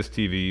Miz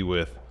TV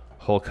with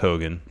Hulk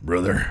Hogan.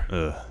 Brother.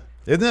 Ugh.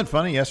 Isn't that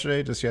funny? Just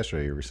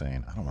yesterday, you were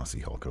saying, I don't want to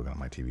see Hulk Hogan on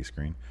my TV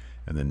screen.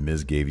 And then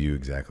Miz gave you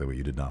exactly what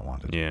you did not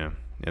want. Yeah.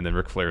 And then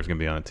Ric Flair's going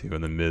to be on it too.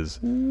 And then Miz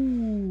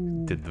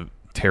did the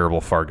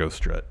terrible Fargo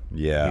strut.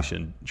 Yeah. He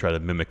should try to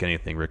mimic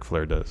anything Ric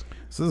Flair does.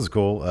 So this is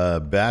cool.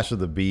 Bash of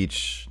the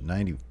Beach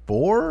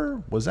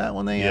 94? Was that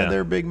when they had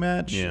their big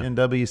match in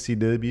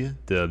WCW?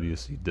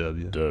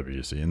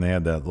 WCW. And they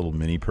had that little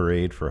mini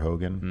parade for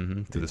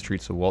Hogan. To the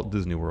streets of Walt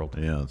Disney World.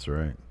 Yeah, that's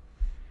right.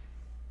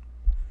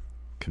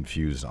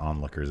 Confused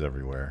onlookers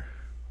everywhere.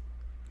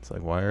 It's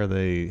like, why are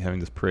they having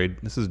this parade?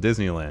 This is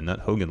Disneyland,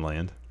 not Hogan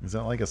Land. Is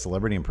that like a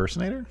celebrity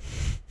impersonator?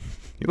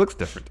 He looks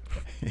different.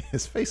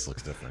 His face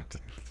looks different.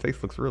 His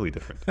face looks really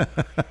different.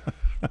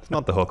 It's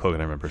not the Hulk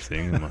Hogan I remember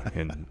seeing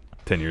in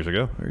 10 years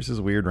ago. Where's his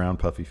weird, round,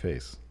 puffy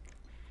face?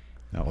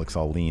 Now it looks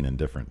all lean and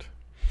different,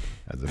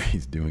 as if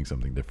he's doing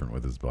something different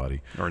with his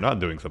body. Or not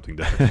doing something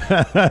different.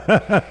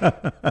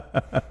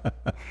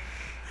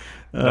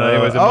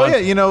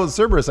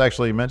 Cerberus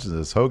actually mentions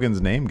this. Hogan's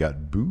name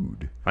got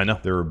booed. I know.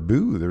 There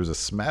was a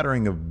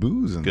smattering of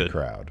boos in the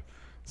crowd.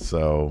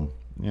 So,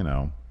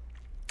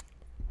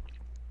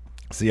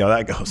 see how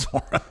that goes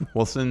for them.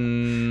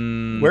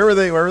 Wilson. Where were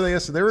they? They were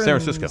San in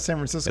Francisco. San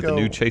Francisco. At the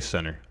new Chase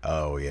Center.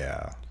 Oh,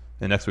 yeah.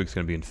 And next week's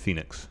going to be in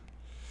Phoenix.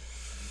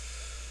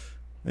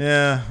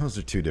 Yeah, those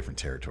are two different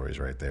territories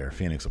right there.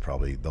 Phoenix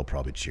they'll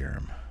probably cheer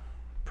him.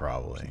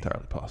 Probably. It's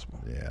entirely possible.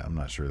 Yeah, I'm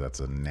not sure that's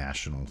a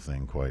national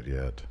thing quite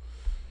yet.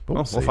 But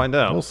We'll find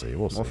out. We'll see.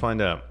 We'll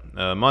find out.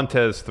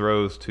 Montez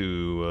throws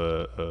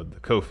to the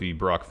Kofi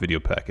Brock video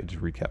package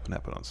recap what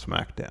happened on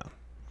SmackDown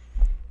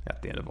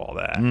at the end of all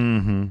that.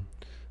 Mm-hmm.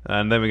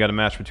 And then we got a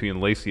match between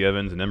Lacey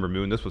Evans and Ember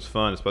Moon. This was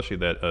fun, especially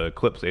that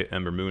clips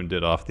Ember Moon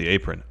did off the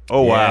apron.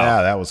 Oh, wow.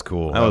 Yeah, that was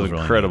cool. That was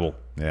really incredible.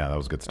 Neat. Yeah, that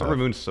was good stuff. Ember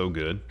Moon's so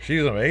good.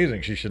 She's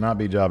amazing. She should not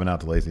be jobbing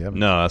out to Lacey Evans.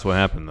 No, that's what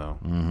happened, though.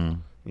 Mm-hmm.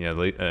 Yeah,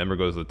 Ember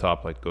goes to the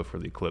top, go for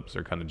the eclipse.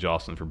 They're kind of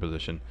jostling for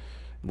position.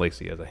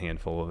 Lacey has a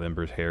handful of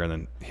Ember's hair and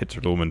then hits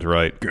her to the woman's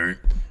right.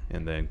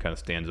 And then kind of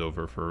stands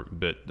over for a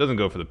bit. Doesn't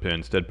go for the pin.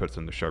 Instead puts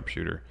in the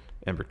sharpshooter.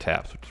 Ember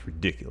taps, which is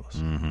ridiculous.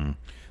 Mm-hmm.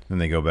 Then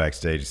they go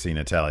backstage. You see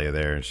Natalya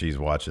there, and she's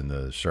watching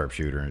the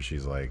sharpshooter, and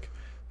she's like,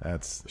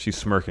 She's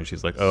smirking.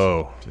 She's like,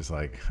 oh. She's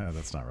like,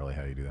 that's not really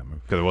how you do that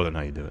move. Because it wasn't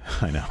how you do it.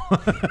 I know.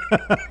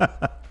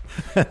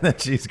 And then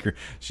she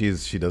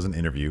does an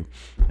interview,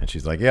 and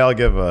she's like, yeah, I'll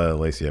give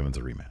Lacey Evans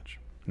a rematch.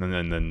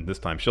 And then this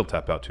time she'll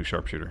tap out to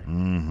sharpshooter.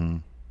 Mm-hmm.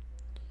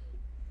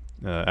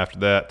 After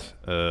that,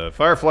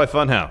 Firefly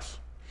Funhouse,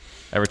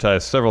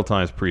 advertised several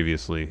times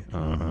previously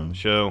on the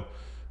show.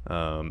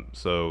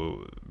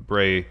 So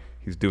Bray,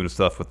 he's doing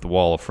stuff with the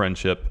Wall of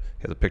Friendship.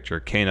 He has a picture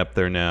of Kane up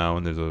there now,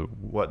 and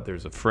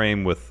there's a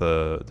frame with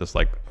just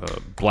like a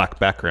black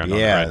background on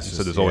it, right?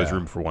 So there's always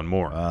room for one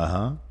more.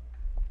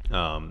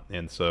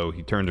 And so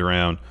he turns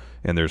around,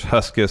 and there's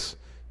Huskus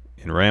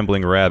and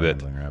Rambling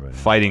Rabbit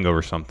fighting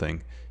over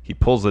something. He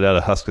pulls it out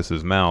of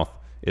Huskus's mouth.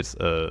 It's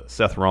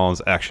Seth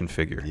Rollins action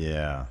figure.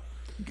 Yeah.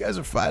 You guys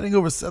are fighting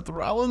over Seth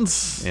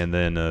Rollins? And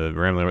then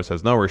Rambling Rabbit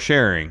says, no, we're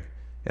sharing.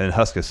 And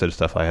Huskus said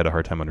stuff I had a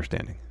hard time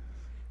understanding.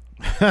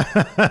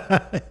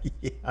 Yeah,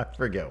 I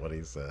forget what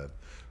he said.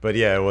 But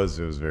yeah, it was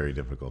very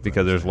difficult.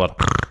 Because there's a lot of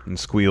and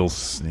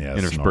squeals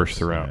interspersed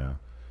throughout. Yeah.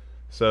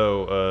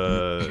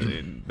 So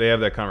they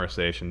have that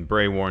conversation.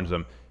 Bray warns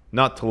them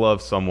not to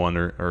love someone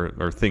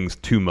or things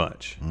too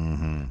much,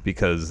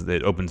 because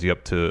it opens you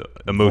up to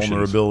emotions.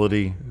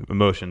 Vulnerability.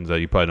 Emotions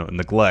that you probably don't.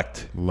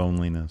 Neglect.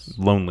 Loneliness.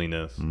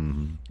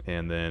 And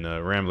then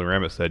Rambling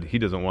Rabbit said he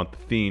doesn't want the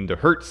Fiend to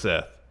hurt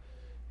Seth.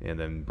 And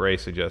then Bray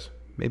suggests,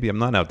 maybe I'm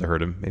not out to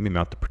hurt him. Maybe I'm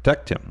out to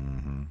protect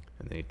him.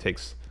 And then he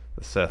takes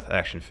the Seth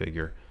action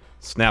figure,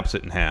 snaps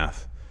it in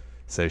half,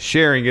 says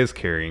sharing is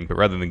caring, but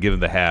rather than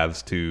giving the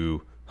halves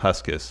to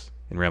Huskus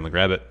and Rambling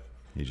Rabbit,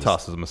 he just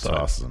tosses them aside.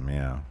 Tosses them,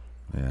 yeah.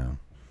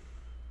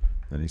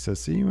 Then he says,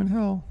 see you in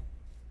hell.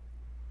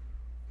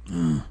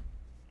 Let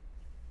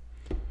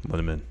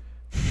him in.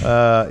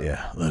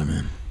 Yeah, let him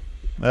in.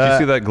 Did you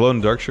see that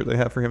glow-in-the-dark shirt they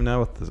have for him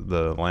now with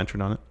the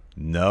lantern on it?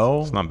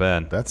 No. It's not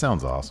bad. That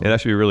sounds awesome. It'd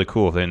actually be really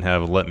cool if they didn't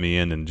have "Let Me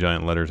In" in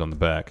giant letters on the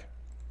back.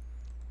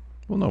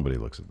 Well, nobody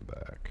looks at the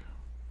back.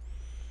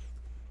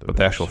 But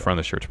the actual front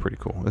of the shirt's pretty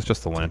cool. It's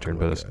just the lantern,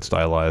 but it's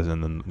stylized,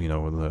 and then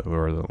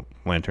where the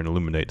lantern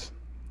illuminates.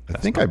 I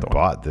think I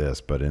bought this,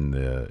 but in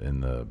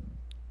the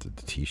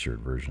t-shirt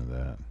version of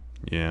that.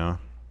 Yeah.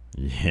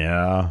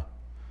 Yeah.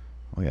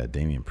 Oh yeah,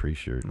 Damian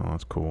Priest shirt. Oh,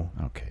 that's cool.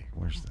 Okay,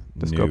 where's the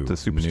Let's go up to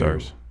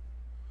Superstars.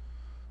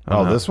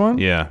 Oh, this one?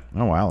 Yeah.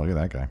 Oh wow, look at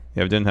that guy.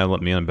 Yeah, if it didn't have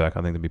 "Let Me In" back,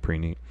 I think that'd be pretty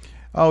neat.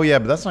 Oh yeah,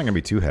 but that's not gonna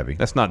be too heavy.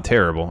 That's not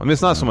terrible. I mean,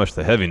 it's not so much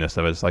the heaviness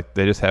of it. It's like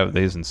they just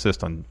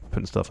insist on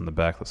putting stuff in the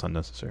back that's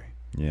unnecessary.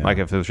 Yeah. Like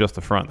if it was just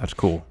the front, that's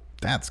cool.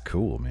 That's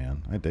cool,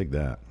 man. I dig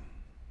that.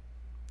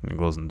 It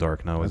glows in the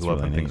dark, and I always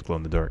love when things glow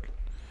in the dark.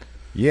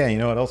 Yeah, you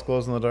know what else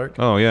glows in the dark?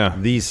 Oh yeah,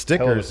 these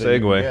stickers that you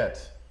can segue.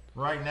 get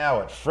right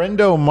now at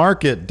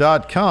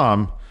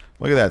friendomarket.com.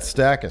 Look at that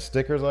stack of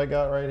stickers I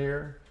got right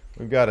here.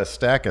 We've got a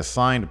stack of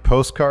signed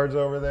postcards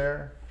over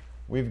there.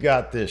 We've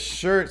got this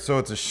shirt, so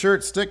it's a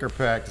shirt sticker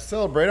pack to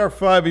celebrate our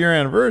 5-year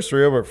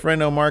anniversary over at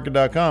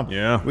friendomarket.com.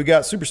 Yeah. We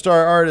got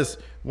superstar artist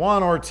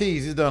Juan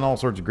Ortiz. He's done all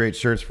sorts of great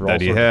shirts for all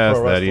sorts of pro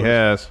wrestlers. That he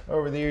has.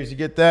 Over the years, you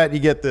get that. You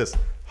get this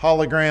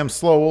hologram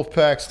Slow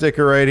Wolfpack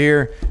sticker right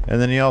here.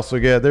 And then you also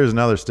get, there's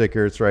another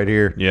sticker. It's right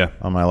here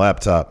on my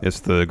laptop. It's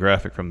the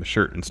graphic from the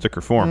shirt in sticker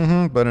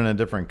form. But in a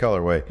different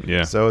colorway.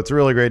 Yeah. So it's a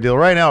really great deal.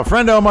 Right now,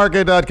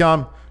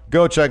 friendomarket.com.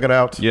 Go check it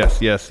out. Yes.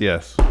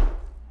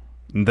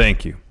 And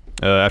thank you.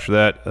 After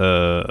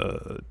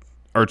that,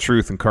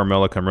 R-Truth and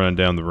Carmella come running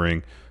down the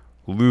ring.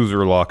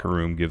 Loser locker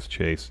room gives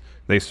chase.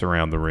 They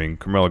surround the ring.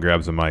 Carmella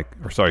grabs a mic.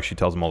 She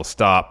tells them all to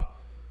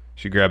stop.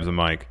 She grabs a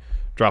mic,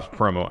 drops a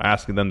promo,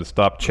 asking them to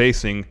stop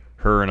chasing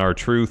her and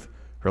R-Truth.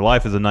 Her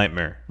life is a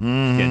nightmare. She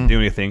can't do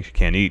anything. She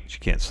can't eat. She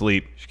can't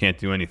sleep. She can't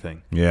do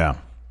anything. Yeah.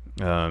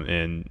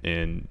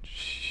 And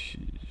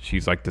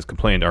she's like this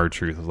complaining to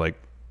R-Truth. Is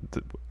like,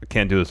 I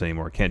can't do this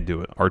anymore. I can't do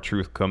it.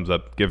 R-Truth comes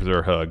up, gives her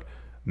a hug.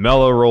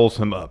 Mella rolls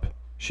him up.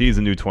 She's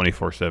the new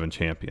 24/7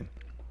 champion.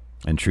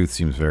 And Truth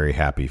seems very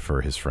happy for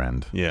his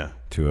friend. Yeah.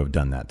 To have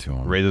done that to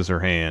him. Raises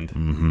her hand.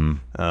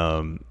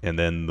 And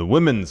then the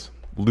women's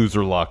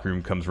loser locker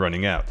room comes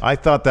running out. I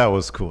thought that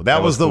was cool.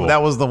 That was cool.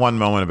 That was the one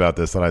moment about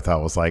this that I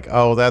thought was like,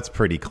 oh, that's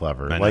pretty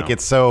clever. Like know.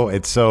 it's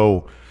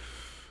so.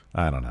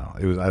 I don't know.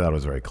 I thought it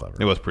was very clever.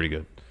 It was pretty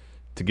good.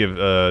 To give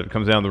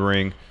comes down the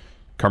ring,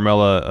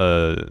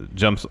 Carmella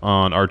jumps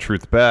on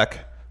R-Truth's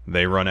back.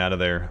 They run out of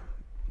there.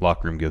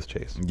 Locker room gives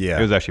chase. Yeah,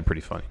 it was actually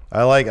pretty funny.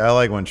 I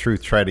like when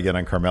Truth tried to get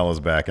on Carmella's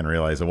back and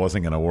realized it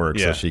wasn't going to work,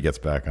 Yeah. so she gets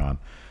back on.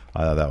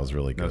 That was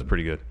really good. That was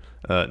pretty good.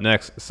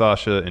 Next,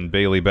 Sasha and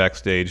Bayley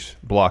backstage,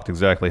 blocked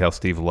exactly how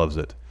Steve loves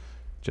it.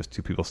 Just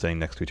two people staying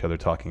next to each other,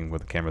 talking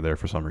with the camera there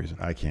for some reason.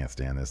 I can't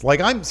stand this. Like,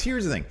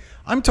 here's the thing.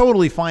 I'm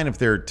totally fine if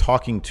they're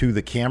talking to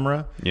the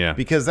camera. Yeah.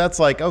 Because that's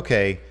like,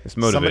 okay, It's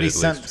motivated,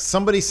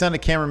 somebody sent a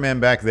cameraman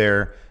back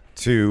there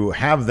to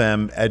have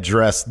them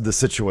address the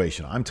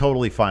situation. I'm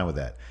totally fine with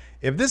that.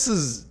 If this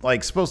is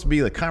like supposed to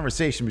be the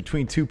conversation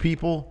between two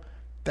people,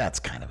 that's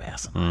kind of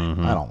asinine.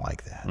 I don't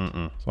like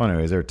that. So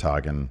anyways, they're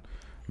talking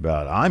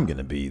about I'm going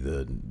to be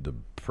the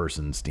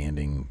person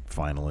standing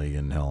finally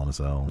in Hell in a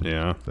Cell.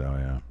 Yeah. So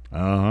yeah.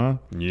 Uh-huh.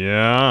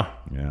 Yeah.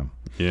 Yeah.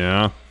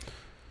 Yeah.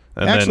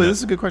 And Actually, then, this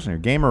is a good question here.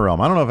 Gamer Realm.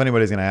 I don't know if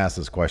anybody's going to ask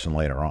this question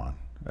later on,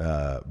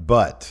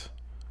 but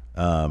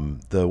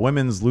the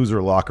women's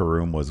loser locker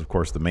room was, of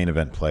course, the main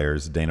event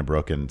players, Dana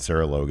Brooke and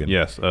Sarah Logan.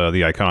 yes, the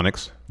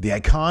Iconics. The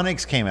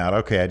Iconics came out.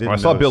 Okay, I didn't. I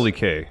saw notice. Billy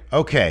Kay.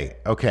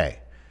 Okay.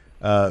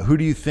 Who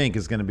do you think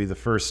is going to be the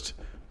first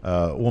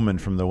woman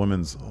from the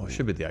women's? It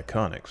should be the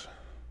Iconics.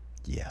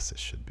 Yes, it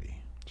should be.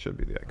 Should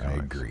be the Iconics. I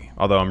agree.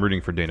 Although I'm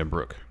rooting for Dana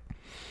Brooke.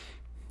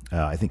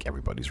 I think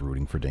everybody's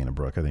rooting for Dana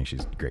Brooke. I think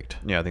she's great.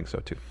 Yeah, I think so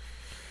too.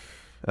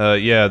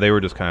 Yeah, they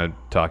were just kind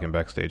of talking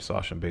backstage.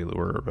 Sasha and Bayley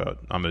were about,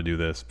 I'm going to do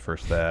this,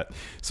 first that.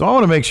 So I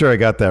want to make sure I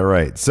got that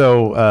right.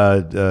 So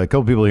a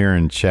couple people here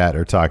in chat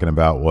are talking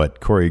about what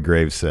Corey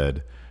Graves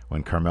said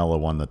when Carmella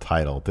won the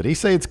title. Did he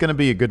say it's going to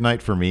be a good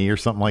night for me or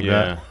something like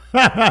Yeah.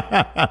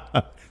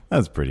 that?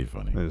 That's pretty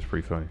funny. It is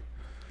pretty funny.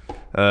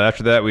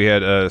 After that, we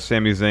had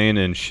Sami Zayn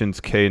and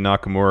Shinsuke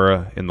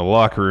Nakamura in the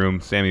locker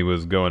room. Sami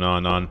was going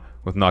on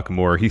with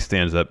Nakamura. He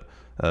stands up,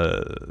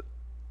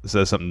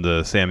 says something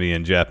to Sami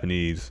in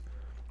Japanese,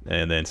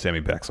 and then Sami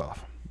backs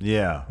off,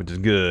 Yeah. which is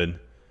good.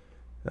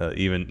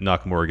 Even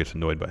Nakamura gets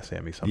annoyed by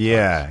Sami sometimes.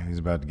 Yeah, he's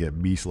about to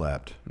get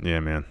bee-slapped. Yeah,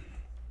 man.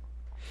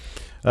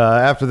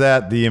 After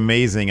that, the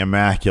amazing,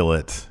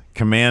 immaculate,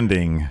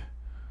 commanding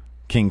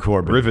King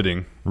Corbin.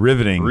 Riveting.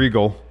 Regal.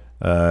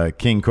 Regal.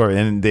 King Corbin.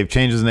 And they've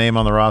changed his name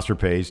on the roster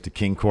page to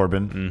King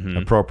Corbin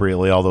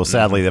appropriately, although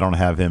sadly they don't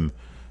have him.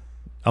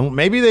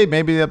 Maybe they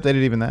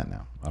updated even that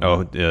now. I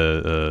don't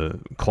know.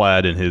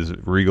 Clad in his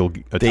Regal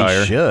attire.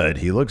 They should.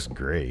 He looks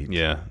great.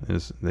 Yeah,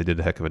 they did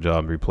a heck of a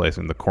job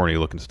replacing the corny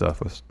looking stuff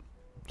with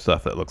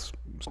stuff that looks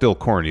still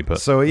corny,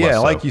 but So yeah,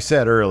 less like so. you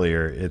said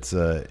earlier, it's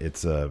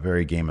a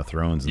very Game of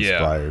Thrones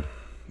inspired.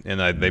 And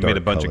they made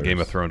a bunch of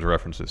Game of Thrones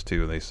references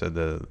too. They said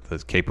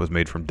the cape was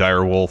made from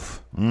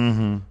direwolf,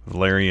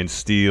 Valyrian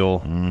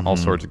steel, all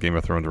sorts of Game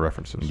of Thrones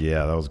references.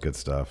 Yeah, that was good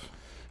stuff.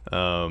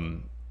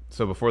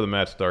 So before the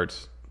match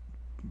starts,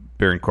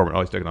 Baron Corbin,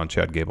 he's taking on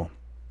Chad Gable.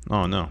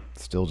 Oh no.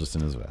 Still just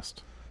in his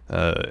vest.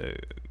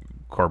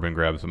 Corbin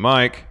grabs the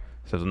mic,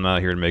 says, I'm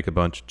not here to make a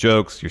bunch of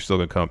jokes. You're still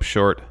going to come up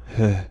short.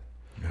 And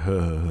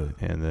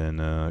then,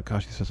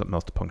 he said something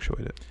else to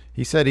punctuate it.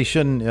 He said he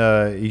shouldn't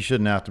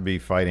have to be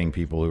fighting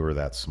people who are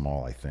that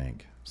small, I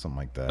think. Something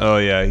like that. Oh,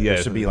 yeah. There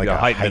should be like a a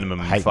height minimum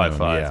of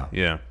 5'5".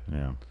 Yeah.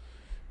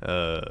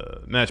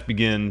 Match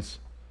begins.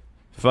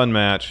 Fun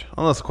match.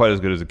 Almost quite as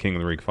good as the King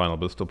of the Ring final,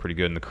 but still pretty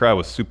good. And the crowd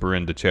was super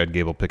into Chad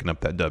Gable picking up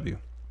that W.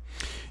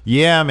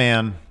 Yeah,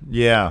 man.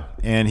 Yeah,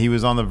 and he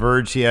was on the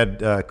verge. He had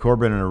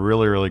Corbin in a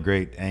really, really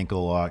great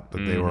ankle lock that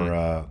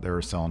they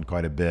were selling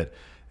quite a bit.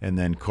 And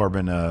then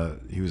Corbin,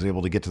 he was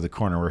able to get to the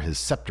corner where his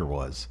scepter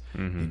was.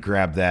 He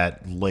grabbed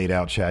that, laid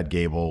out Chad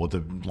Gable with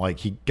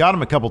he got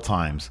him a couple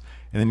times,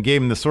 and then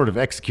gave him the sort of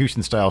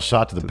execution style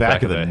shot to the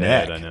back of the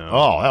neck. Head, I know.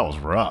 Oh, that was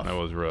rough. That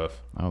was rough.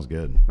 That was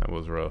good. That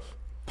was rough.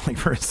 Like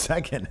for a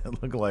second,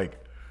 it looked like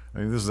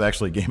this is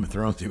actually Game of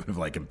Thrones. He would have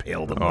like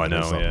impaled him. Oh, I with it or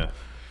know. something. Yeah.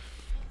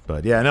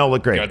 But yeah, no, it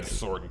looked great. Got the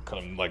sword and cut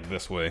him like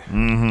this way.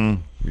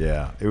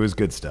 Yeah, it was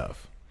good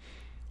stuff.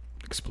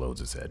 Explodes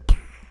his head.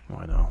 Oh,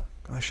 I know.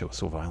 God, that show was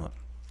so violent.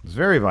 It was a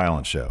very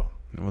violent show.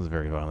 It was a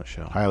very violent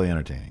show. Highly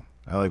entertaining.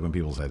 I like when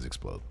people's heads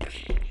explode.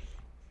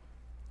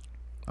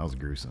 That was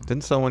gruesome.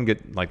 Didn't someone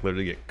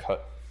literally get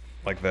cut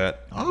like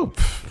that? Oh,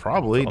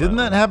 probably. Oh, Didn't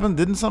that that happen?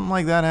 Didn't something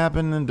like that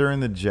happen during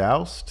the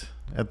joust?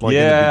 In the Yeah, beginning?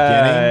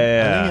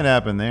 yeah. I think it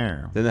happened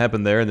there. Didn't it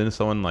happen there? And then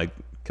someone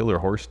killed their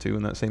horse too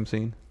in that same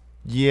scene?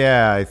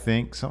 Yeah, I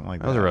think. Something like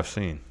that. That was a rough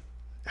scene.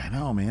 I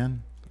know,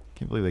 man.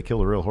 Can't believe they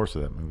killed a real horse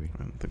in that movie.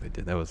 I don't think they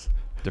did. That was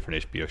a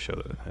different HBO show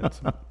that had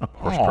some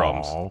horse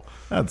problems. Aw,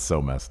 that's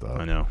so messed up.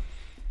 I know.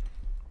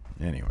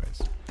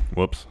 Anyways.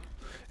 Whoops.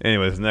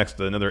 Anyways, next,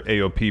 another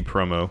AOP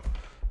promo.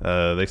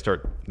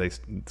 They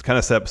kind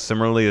of set up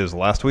similarly as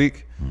last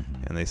week.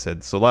 And they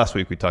said, so last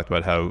week we talked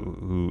about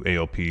who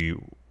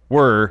AOP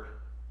were.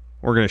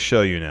 We're going to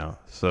show you now.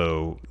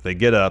 So they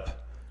get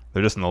up.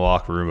 They're just in the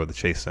locker room of the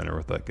Chase Center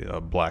with a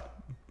black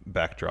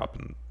backdrop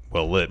and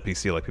well lit. You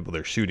see like people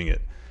there shooting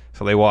it.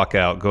 So they walk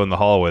out, go in the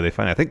hallway. They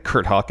find, I think,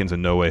 Kurt Hawkins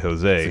and No Way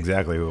Jose. That's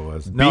exactly who it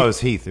was. No, it was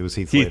Heath. It was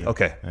Heath Slater.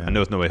 Okay. Yeah. I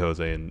know it's No Way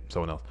Jose and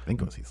someone else. I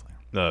think it was Heath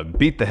Slater.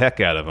 Beat the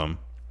heck out of them.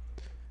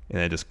 And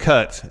they just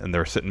cut, and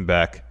they're sitting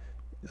back,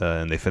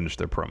 and they finished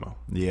their promo.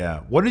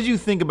 Yeah. What did you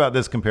think about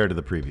this compared to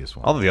the previous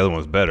one? All of the other one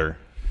was better.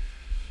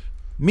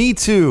 Me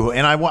too.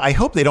 And I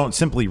hope they don't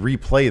simply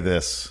replay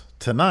this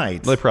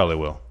tonight. They probably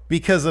will.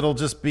 Because it'll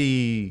just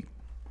be...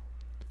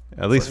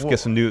 At least get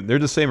some new... They're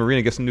the same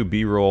arena, get some new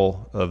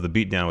B-roll of the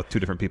beatdown with 2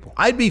 different people.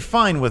 I'd be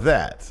fine with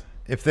that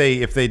if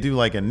they do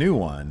like a new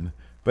one.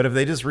 But if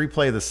they just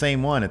replay the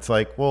same one, it's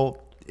like,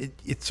 well,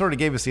 it sort of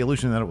gave us the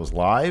illusion that it was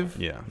live.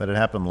 Yeah. That it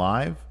happened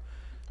live.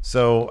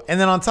 So, and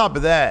then on top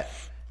of that,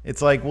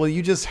 it's like, well,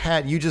 you just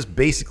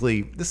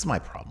basically, this is my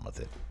problem with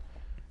it.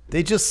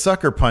 They just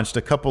sucker punched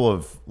a couple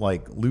of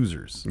like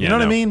losers. You know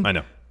what I mean? I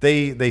know.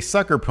 They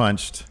sucker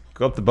punched.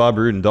 Go up to Bob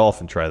Roode and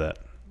Dolph and try that.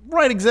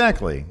 Right,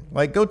 exactly.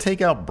 Like, go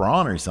take out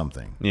Braun or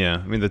something. Yeah.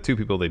 I mean, the 2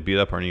 people they beat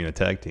up aren't even a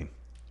tag team.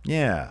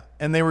 Yeah.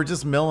 And they were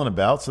just milling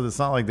about, so it's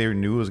not like they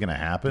knew it was going to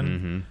happen.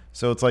 Mm-hmm.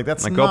 So it's like,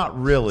 that's Like, not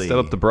really... Step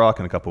up to Brock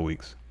in a couple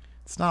weeks.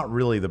 It's not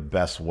really the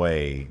best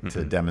way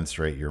to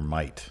demonstrate your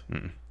might.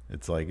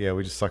 It's like, yeah,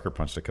 we just sucker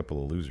punched a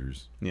couple of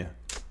losers. Yeah.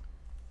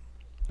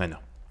 I know.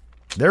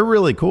 They're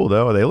really cool,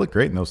 though. They look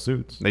great in those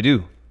suits. They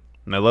do.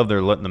 And I love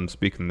they're letting them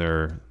speak in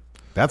their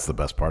That's the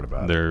best part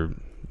about it.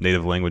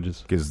 native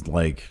languages. Because,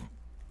 like,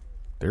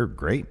 they're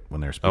great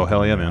when they're speaking. Oh,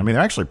 hell yeah, man. I mean,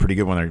 they're actually pretty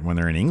good when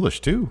they're in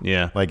English, too.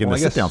 Yeah. Like, in Well,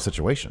 the I guess- sit-down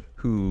situation.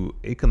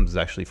 Akam's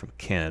actually from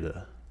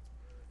Canada.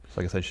 So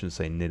I guess I shouldn't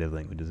say native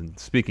languages and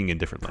speaking in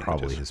different languages.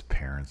 Probably his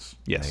parents'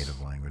 Yes.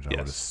 native language, I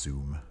would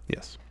assume.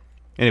 Yes.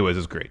 Anyways,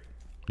 it's great.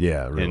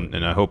 Yeah, really.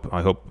 And I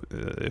hope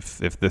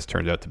if this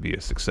turns out to be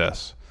a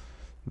success,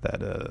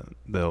 that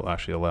they'll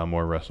actually allow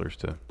more wrestlers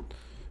to,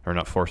 or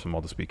not force them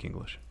all to speak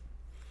English.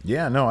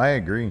 Yeah, no, I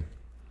agree.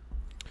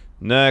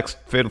 Next,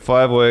 Fatal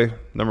 5-Way,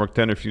 number 1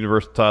 contender for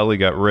Universal title. You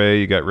got Ray,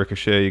 you got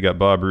Ricochet, you got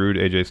Bob Roode,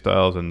 AJ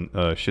Styles, and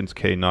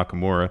Shinsuke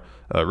Nakamura.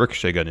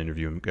 Ricochet got an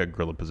interview and got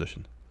gorilla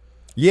position.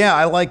 Yeah,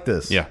 I like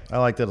this. Yeah. I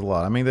liked it a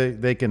lot. I mean,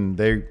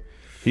 they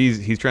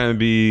He's trying to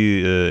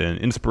be an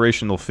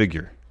inspirational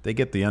figure. They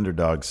get the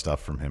underdog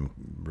stuff from him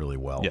really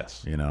well.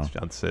 Yes. You know?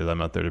 I'd say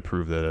I'm out there to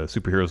prove that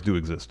superheroes do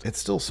exist. It's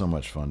still so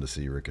much fun to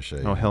see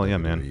Ricochet. Oh, hell yeah,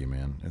 in WWE,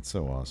 man. It's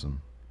so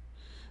awesome.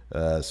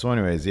 So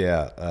anyways,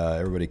 yeah,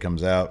 everybody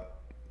comes out.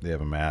 They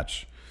have a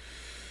match.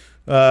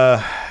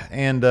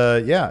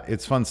 Yeah,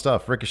 it's fun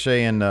stuff.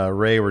 Ricochet and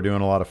Ray were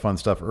doing a lot of fun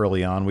stuff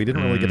early on. We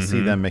didn't really get to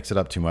see them mix it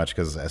up too much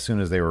because as soon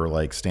as they were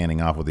like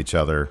standing off with each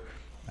other,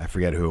 I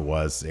forget who it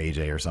was,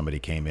 AJ or somebody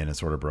came in and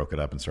sort of broke it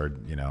up and started,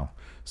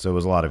 so it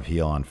was a lot of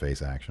heel on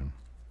face action.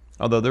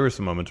 Although there were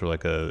some moments where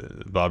like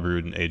Bob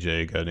Roode and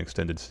AJ got an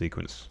extended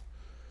sequence.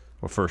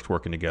 Were first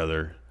working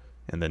together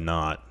and then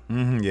not.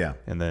 Mm-hmm, yeah.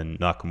 And then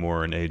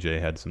Nakamura and AJ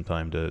had some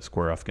time to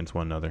square off against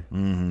one another.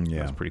 Mm-hmm,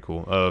 yeah. That's pretty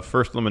cool.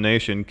 First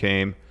elimination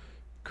came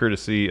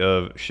courtesy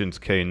of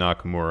Shinsuke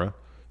Nakamura.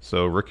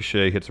 So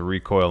Ricochet hits a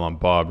recoil on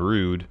Bob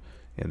Roode,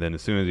 and then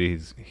as soon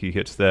as he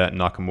hits that,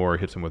 Nakamura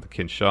hits him with a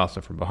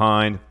Kinshasa from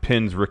behind,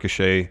 pins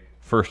Ricochet,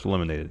 first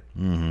eliminated,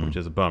 which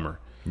is a bummer.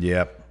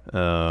 Yep.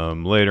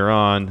 Later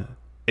on,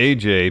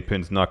 AJ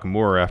pins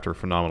Nakamura after a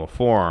phenomenal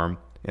forearm,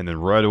 and then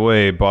right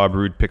away, Bob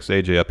Roode picks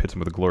AJ up, hits him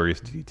with a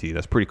glorious DDT.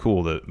 That's pretty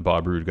cool that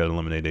Bob Roode got to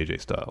eliminate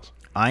AJ Styles.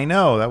 I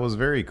know. That was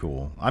very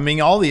cool. I mean,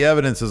 all the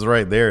evidence is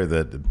right there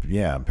that,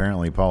 yeah,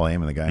 apparently Paul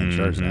Heyman, the guy in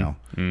charge now,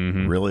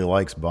 really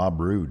likes Bob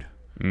Roode.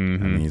 I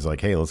mean, he's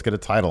like, hey, let's get a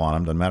title on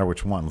him. Doesn't matter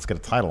which one. Let's get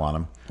a title on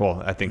him.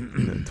 Well, I think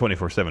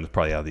 24/7 is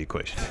probably out of the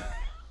equation.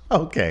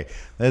 Okay.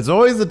 There's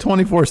always the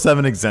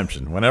 24/7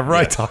 exemption. Whenever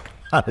I talk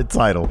about a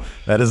title,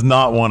 that is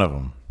not one of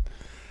them.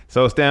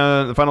 So it's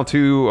down. The final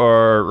 2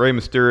 are Rey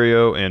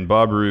Mysterio and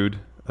Bob Roode.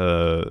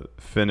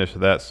 Finished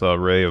that, saw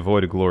Rey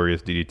avoid a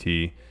glorious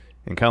DDT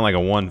and kind of like a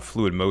one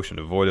fluid motion,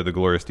 avoided the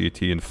glorious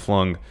DDT and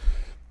flung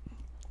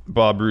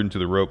Bob Roode into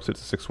the ropes.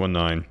 Hits a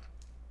 619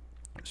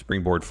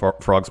 springboard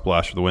frog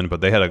splash for the win.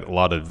 But they had a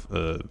lot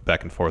of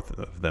back and forth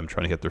of them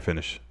trying to hit their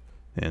finish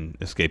and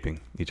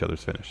escaping each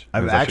other's finish.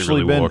 I've It was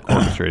actually really well been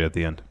orchestrated at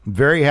the end.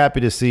 Very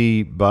happy to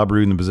see Bob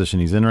Roode in the position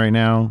he's in right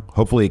now.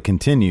 Hopefully it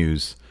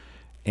continues.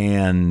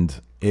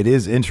 And it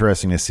is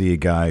interesting to see a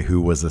guy who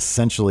was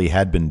essentially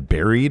had been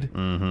buried,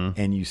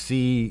 and you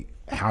see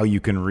how you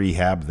can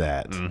rehab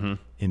that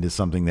into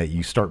something that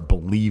you start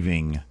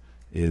believing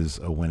is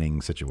a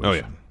winning situation. Oh,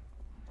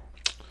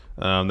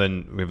 yeah.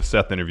 Then we have a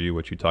Seth interview,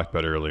 which you talked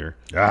about earlier.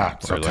 So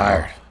Where,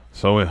 tired.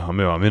 So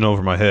I'm in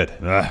over my head.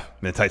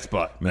 I'm I'm in a tight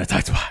spot. in a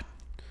tight spot.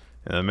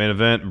 Main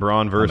event,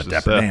 Braun I'm versus a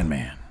Dapper Seth. Dan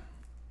man.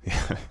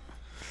 I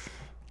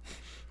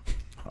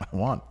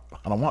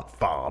don't want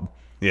Fob.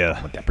 Yeah.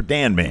 I'm a Dapper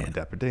Dan man.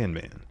 Dapper Dan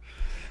man.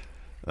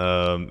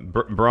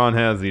 Braun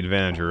has the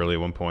advantage early at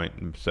one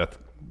point. Seth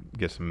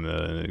gets him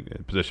in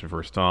a position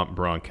for a stomp.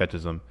 Braun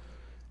catches him.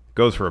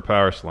 Goes for a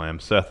power slam.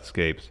 Seth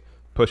escapes.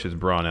 Pushes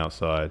Braun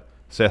outside.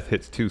 Seth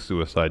hits 2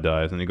 suicide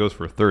dives. And he goes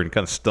for a third and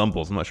kind of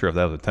stumbles. I'm not sure if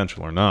that was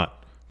intentional or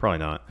not. Probably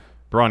not.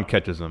 Braun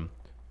catches him.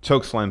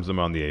 choke slams him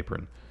on the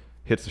apron,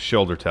 hits a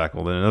shoulder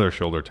tackle, then another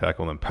shoulder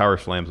tackle, then power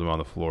slams him on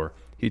the floor.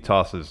 He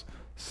tosses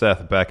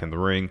Seth back in the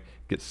ring,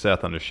 gets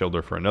Seth on his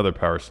shoulder for another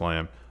power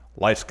slam.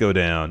 Lights go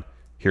down.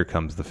 Here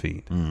comes the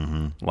Fiend.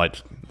 Mm-hmm.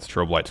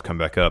 Strobe lights come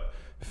back up.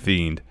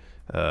 Fiend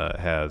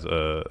has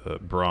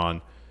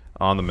Braun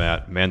on the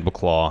mat, mandible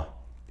claw,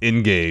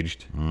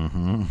 engaged.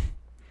 Mm-hmm.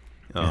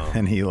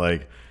 And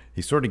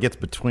he sort of gets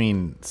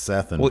between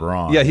Seth and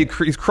Braun. Yeah,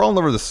 he's crawling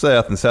over to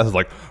Seth, and Seth is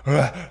like, in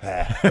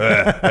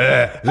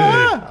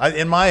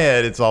my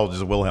head, it's all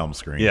just a Wilhelm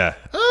scream. yeah.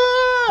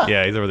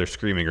 Yeah, he's over there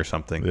screaming or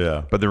something.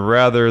 Yeah. But then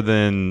rather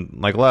than,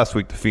 like last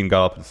week, the Fiend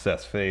got up in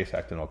Seth's face,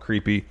 acting all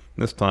creepy.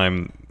 This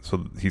time,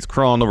 so he's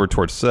crawling over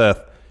towards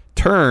Seth,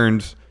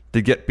 turns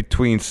to get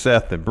between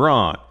Seth and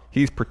Braun.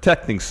 He's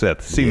protecting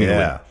Seth, seemingly.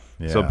 Yeah.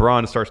 So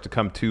Braun starts to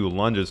come to,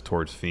 lunges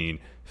towards Fiend.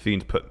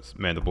 Fiend puts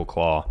mandible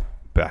claw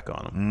back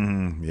on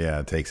him. Yeah,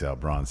 it takes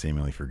out Braun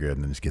seemingly for good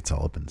and then just gets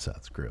all up in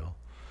Seth's grill.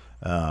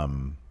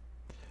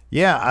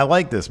 Yeah, I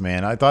like this,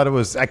 man. I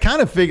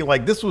kind of figured,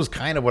 like, this was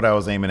kind of what I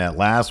was aiming at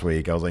last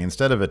week. I was like,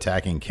 instead of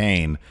attacking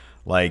Kane,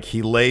 like,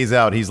 he lays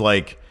out, he's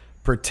like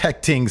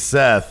protecting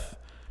Seth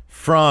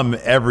from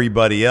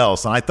everybody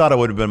else. And I thought it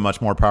would have been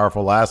much more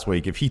powerful last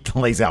week if he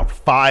lays out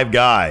 5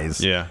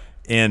 guys. Yeah.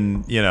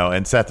 And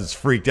Seth is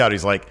freaked out.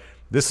 He's like,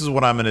 this is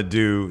what I'm going to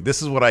do.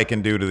 This is what I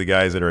can do to the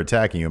guys that are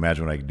attacking you.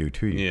 Imagine what I can do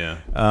to you. Yeah.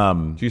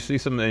 Do you see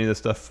any of the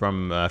stuff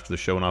from after the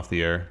show went off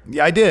the air?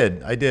 Yeah, I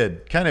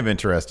did. Kind of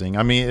interesting.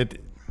 I mean,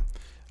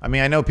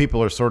 I know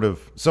people are sort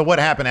of. So what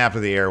happened after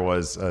the air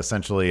was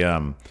essentially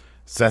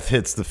Seth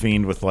hits the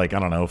Fiend with 4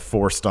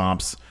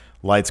 stomps.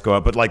 Lights go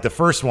up, but the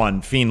first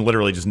one, Fiend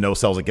literally just no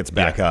sells it, gets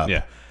back up.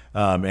 Yeah.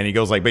 And he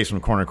goes basically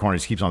from corner to corner. He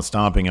just keeps on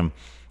stomping him,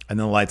 and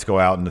then the lights go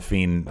out, and the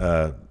Fiend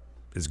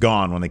is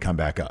gone when they come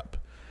back up.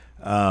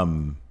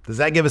 Does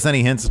that give us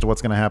any hints as to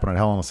what's going to happen at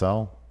Hell in a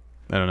Cell?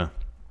 I don't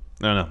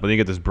know. But you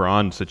get this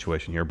Braun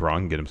situation here.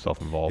 Braun can get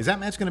himself involved. Is that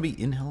match going to be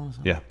in Hell in a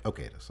Cell? Yeah.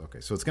 Okay, it is. Okay,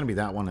 so it's going to be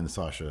that one and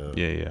Sasha.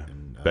 Yeah.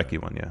 And, Becky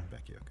one, yeah.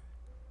 Becky, okay.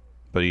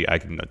 But I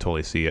can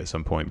totally see at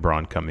some point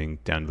Braun coming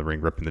down to the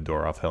ring, ripping the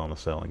door off Hell in a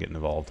Cell and getting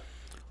involved.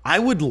 I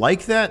would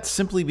like that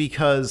simply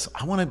because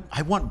I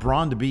want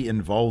Braun to be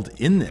involved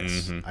in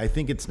this. Mm-hmm. I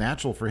think it's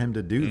natural for him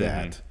to do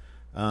that.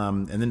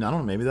 And then I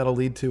don't know, maybe that'll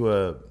lead to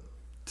a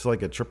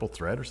triple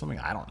threat or something.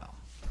 I don't know.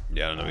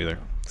 Yeah, I don't know either.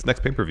 This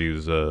next pay-per-view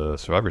is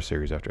Survivor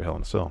Series after Hell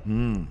in a Cell.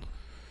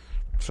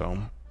 So,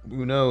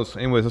 who knows?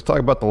 Anyways, let's talk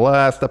about the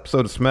last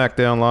episode of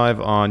SmackDown Live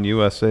on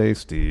USA,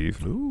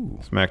 Steve. Ooh.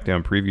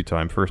 SmackDown preview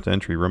time. First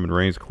entry, Roman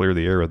Reigns clear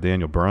the air with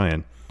Daniel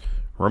Bryan.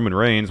 Roman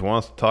Reigns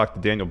wants to talk to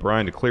Daniel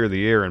Bryan to clear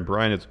the air, and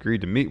Bryan has agreed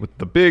to meet with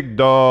the big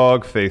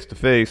dog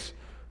face-to-face.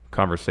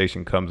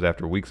 Conversation comes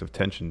after weeks of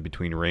tension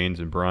between Reigns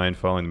and Bryan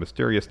following the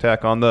mysterious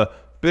attack on the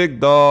big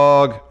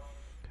dog.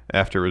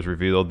 After it was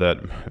revealed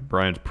that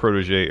Bryan's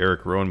protege,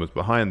 Eric Rowan, was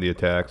behind the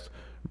attacks,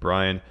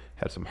 Bryan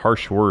had some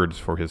harsh words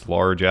for his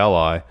large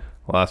ally.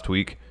 Last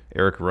week,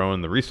 Eric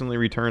Rowan, the recently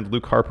returned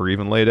Luke Harper,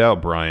 even laid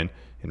out Bryan,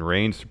 and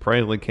Reigns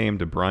surprisingly came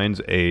to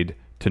Bryan's aid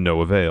to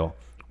no avail.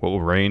 What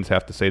will Reigns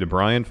have to say to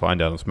Bryan?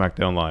 Find out on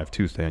SmackDown Live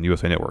Tuesday on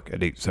USA Network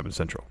at 8, 7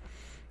 Central.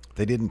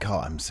 They didn't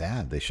call. I'm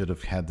sad. They should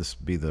have had this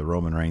be the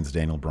Roman Reigns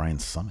Daniel Bryan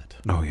Summit.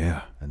 Oh,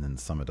 yeah. And then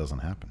the Summit doesn't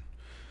happen.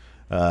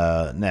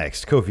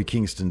 Next, Kofi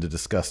Kingston to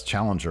discuss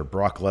challenger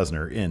Brock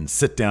Lesnar in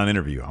sit-down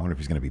interview. I wonder if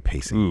he's going to be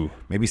pacing. Ooh.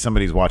 Maybe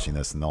somebody's watching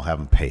this and they'll have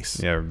him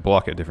pace. Yeah,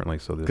 block it differently.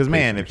 Because,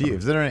 man,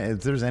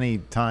 if there's any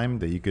time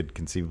that you could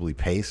conceivably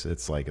pace,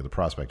 it's like the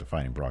prospect of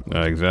fighting Brock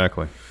Lesnar.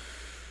 Exactly.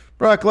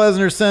 Brock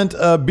Lesnar sent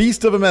a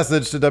beast of a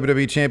message to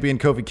WWE Champion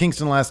Kofi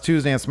Kingston last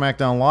Tuesday on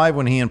SmackDown Live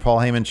when he and Paul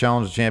Heyman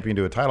challenged the champion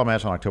to a title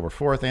match on October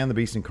 4th, and the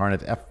Beast Incarnate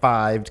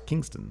F5'd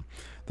Kingston.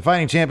 The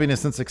fighting champion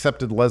has since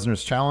accepted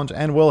Lesnar's challenge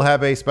and will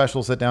have a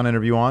special sit-down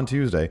interview on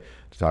Tuesday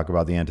to talk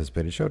about the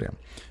anticipated showdown.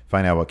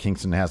 Find out what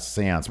Kingston has to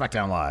say on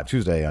SmackDown Live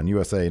Tuesday on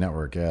USA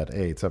Network at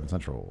 8, 7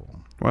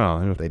 Central.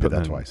 Wow. They did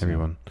that twice.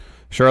 Everyone. Yeah.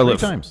 Charlotte.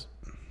 3 times.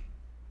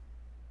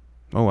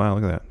 Oh, wow.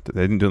 Look at that.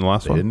 They didn't do it in the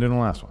last They one? didn't do it in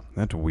the last one.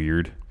 That's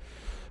weird.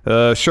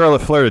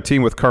 Charlotte Flair to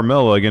team with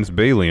Carmella against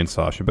Bayley and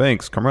Sasha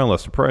Banks. Carmella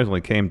surprisingly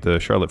came to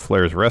Charlotte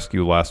Flair's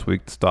rescue last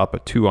week to stop a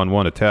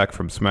 2-on-1 attack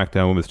from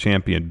SmackDown Women's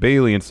Champion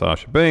Bayley and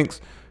Sasha Banks.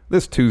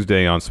 This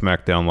Tuesday on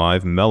SmackDown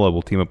Live, Mella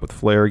will team up with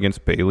Flair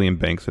against Bayley and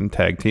Banks in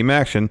tag team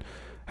action.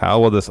 How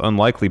will this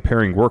unlikely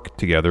pairing work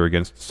together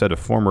against a set of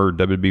former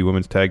WWE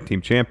Women's Tag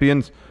Team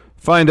Champions?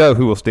 Find out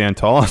who will stand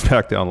tall on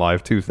SmackDown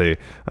Live Tuesday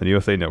on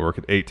USA Network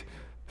at 8,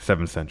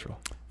 7 Central.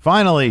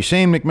 Finally,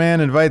 Shane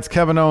McMahon invites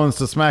Kevin Owens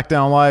to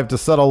SmackDown Live to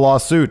settle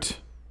lawsuit.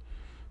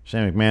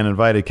 Shane McMahon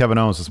invited Kevin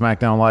Owens to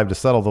SmackDown Live to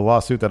settle the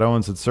lawsuit that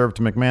Owens had served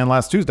to McMahon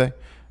last Tuesday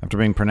after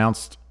being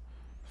pronounced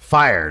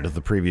fired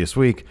the previous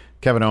week.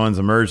 Kevin Owens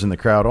emerged in the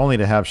crowd only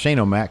to have Shane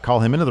O'Mac call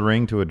him into the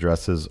ring to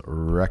address his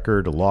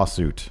record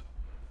lawsuit.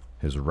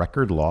 His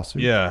record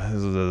lawsuit? Yeah,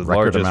 this is the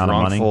Record largest amount of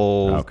money?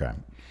 wrongful Okay.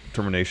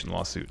 termination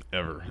lawsuit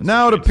ever.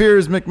 Now it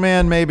appears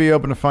McMahon may be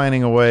open to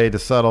finding a way to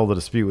settle the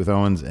dispute with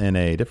Owens in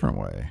a different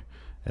way.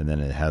 And then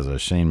it has a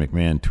Shane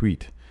McMahon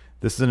tweet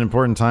This is an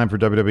important time for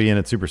WWE and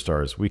its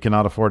superstars. We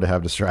cannot afford to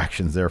have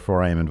distractions.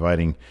 Therefore, I am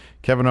inviting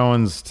Kevin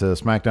Owens to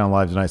SmackDown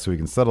Live tonight so we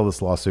can settle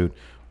this lawsuit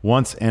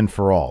once and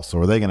for all. So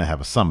are they going to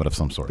have a summit of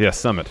some sort? Yeah,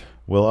 summit.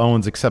 Will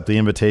Owens accept the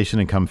invitation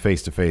and come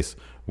face-to-face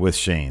with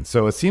Shane?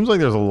 So it seems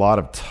like there's a lot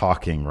of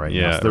talking right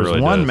now. So it there's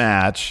really one does.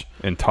 match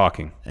And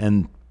talking.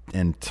 and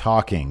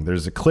talking.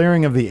 There's a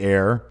clearing of the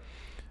air.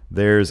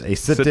 There's a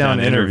sit-down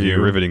interview.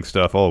 Riveting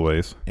stuff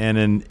always. And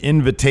an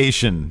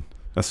invitation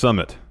A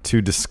summit.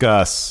 to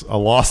discuss a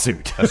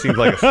lawsuit. That seems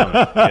like a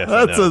summit. Yes,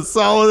 I That's know. a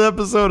solid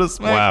episode of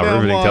SmackDown Wow,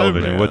 riveting Live,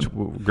 television. man.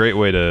 Which great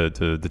way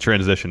to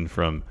transition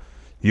from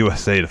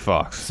USA to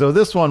Fox. So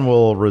this one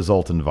will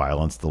result in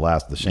violence.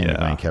 The Shane Yeah.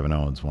 McMahon Kevin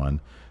Owens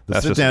one. The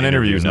That's just sit-down an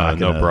interview is interview, not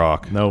no gonna,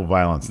 Brock. No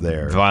violence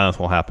there. Violence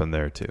will happen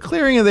there too.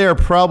 Clearing of the air,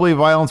 probably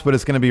violence, but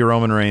it's going to be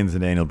Roman Reigns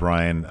and Daniel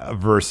Bryan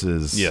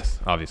versus. Yes,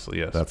 obviously,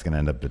 yes. That's going to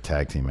end up a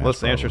tag team match.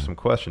 Let's answer probably. some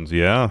questions.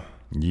 Yeah.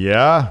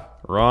 Yeah.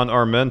 Ron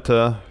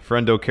Armenta,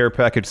 Friendo care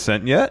package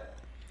sent yet?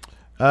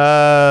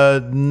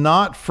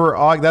 Not for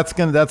August.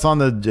 That's on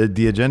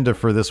the agenda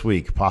for this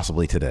week,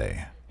 possibly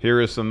today. Here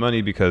is some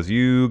money because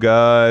you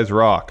guys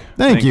rock.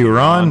 Thank you,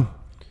 Ron.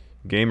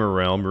 Gamer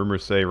Realm,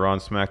 rumors say Ron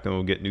SmackDown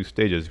will get new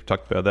stages. We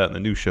talked about that in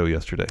the news show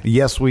yesterday.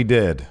 Yes, we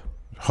did.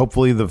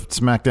 Hopefully, the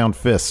SmackDown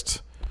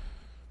Fist.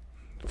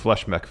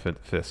 Flesh Mech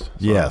Fist.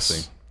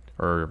 Yes.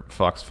 Or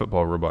Fox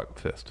Football Robot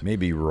Fist.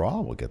 Maybe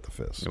Raw will get the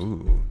Fist.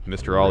 Ooh.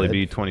 Mr. Ollie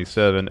Red.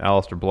 B27,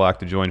 Aleister Black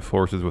to join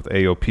forces with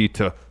AOP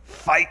to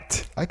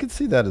fight. I could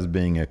see that as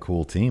being a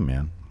cool team,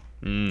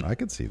 man. I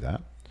could see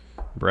that.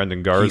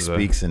 Brandon Garza. He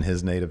speaks in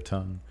his native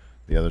tongue.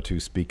 The other two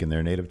speak in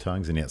their native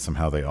tongues, and yet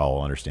somehow they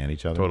all understand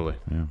each other. Totally.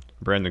 Yeah.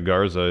 Brandon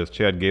Garza, is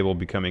Chad Gable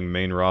becoming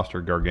main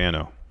roster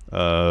Gargano?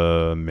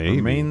 Maybe.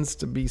 Remains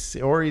to be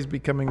seen. Or he's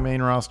becoming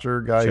main roster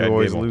guy Chad who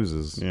always Gable.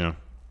 loses. Yeah.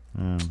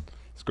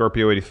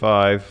 Scorpio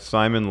 85,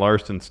 Simon,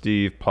 Larson,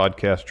 Steve,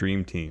 podcast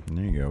dream team.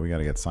 There you go. We got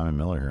to get Simon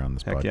Miller here on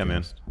this podcast. Heck yeah,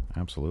 man.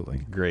 Absolutely.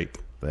 Great.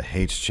 The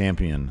Hates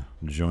champion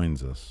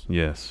joins us.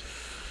 Yes.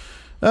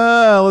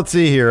 Let's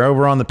see here.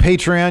 Over on the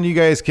Patreon, you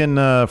guys can,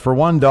 for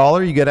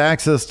 $1, you get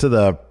access to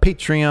the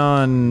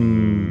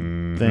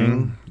Patreon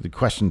thing, the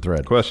question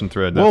thread. Question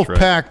thread, that's right.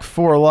 Wolfpack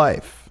for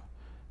life.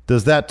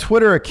 Does that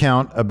Twitter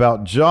account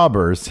about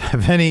jobbers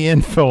have any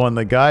info on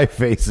the guy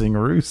facing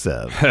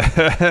Rusev?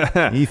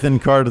 Ethan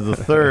Carter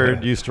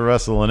III used to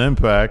wrestle in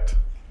Impact.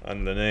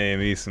 On the name,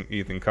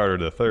 Ethan Carter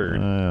III.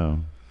 Oh.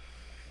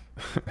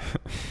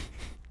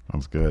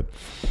 That's good.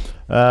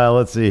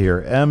 Let's see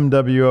here.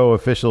 MWO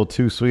official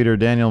 2-sweeter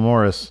Daniel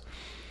Morris.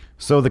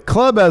 So the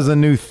club has a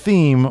new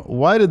theme.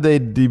 Why did they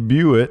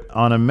debut it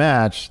on a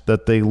match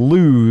that they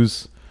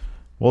lose?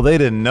 Well, they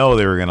didn't know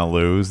they were going to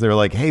lose. They were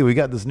like, hey, we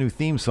got this new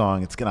theme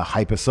song. It's going to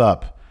hype us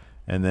up.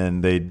 And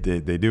then they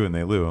do and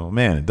they lose. Well,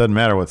 man, it doesn't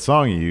matter what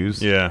song you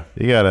use. Yeah.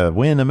 You got to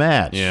win a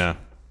match. Yeah.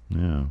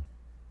 Yeah.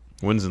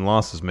 Wins and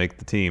losses make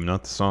the team,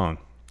 not the song.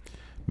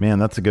 Man,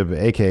 that's a good.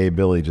 AKA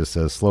Billy just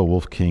says, Slow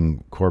Wolf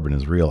King Corbin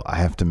is real. I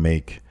have to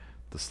make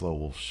the Slow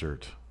Wolf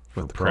shirt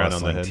for With the Pro crown on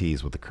the Wrestling head.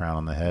 Tees with the crown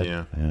on the head.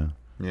 Yeah.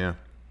 Yeah.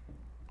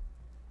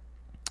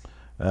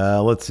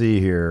 Yeah. Let's see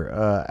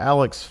here.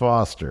 Alex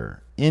Foster.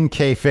 In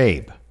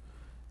kayfabe,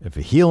 if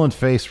a heel and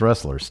face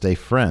wrestler stay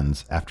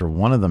friends after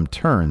one of them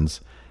turns,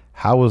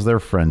 how was their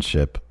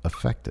friendship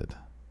affected?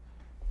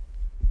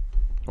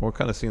 Well, we're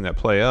kind of seeing that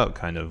play out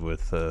kind of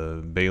with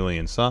Bailey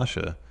and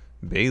Sasha.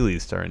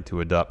 Bailey's starting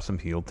to adopt some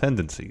heel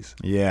tendencies.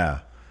 Yeah.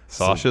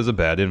 Sasha's a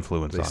bad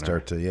influence They on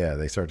start her.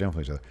 to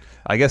influence each other.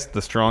 I guess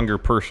the stronger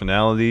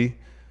personality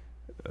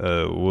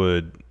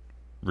would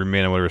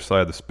remain on whatever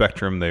side of the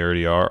spectrum they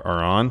already are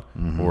on,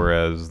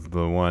 whereas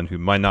the one who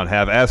might not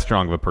have as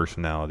strong of a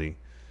personality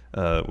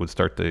would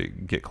start to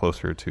get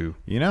closer to.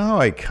 You know how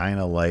I kind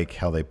of like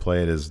how they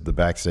play it is the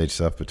backstage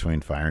stuff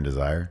between Fire and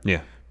Desire?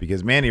 Yeah.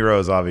 Because Mandy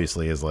Rose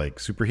obviously is like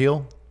super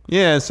heel.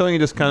 Yeah, and Sonya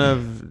just kind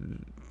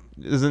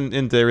of isn't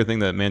into everything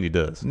that Mandy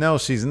does. No,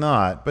 she's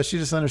not. But she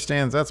just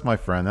understands that's my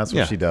friend. That's what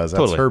Yeah, she does. That's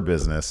totally. her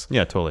business.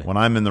 Yeah, totally. When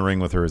I'm in the ring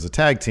with her as a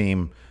tag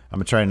team, I'm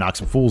going to try to knock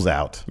some fools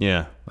out.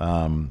 Yeah.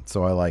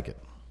 So I like it.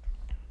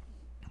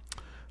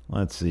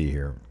 Let's see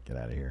here. Get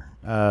out of here.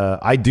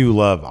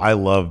 I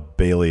love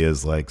Bailey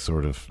as like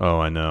sort of Oh,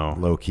 I know.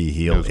 low-key It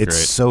heel. was It's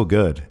great. so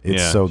good.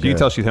 It's so good. You can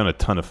tell she's having a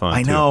ton of fun.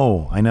 I too.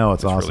 know.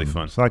 It's awesome. really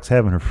fun. She likes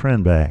having her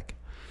friend back.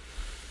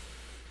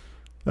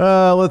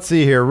 Let's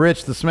see here.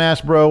 Rich, the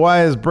Smash Bro.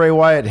 Why is Bray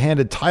Wyatt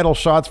handed title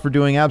shots for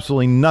doing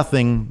absolutely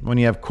nothing when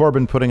you have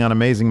Corbin putting on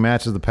amazing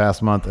matches the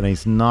past month and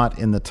he's not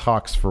in the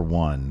talks for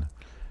one?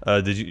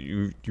 Did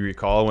you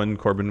recall when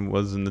Corbin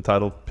was in the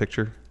title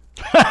picture?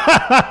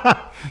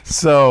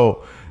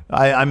 So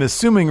I'm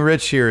assuming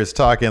Rich here is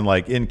talking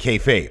like in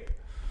kayfabe.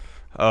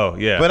 Oh,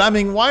 yeah. But I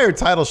mean, why are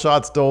title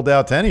shots doled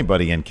out to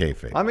anybody in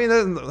kayfabe? I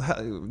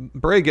mean,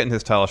 Bray getting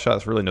his title shot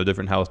is really no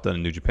different how it's done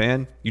in New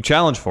Japan. You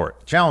challenge for it.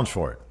 Challenge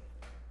for it.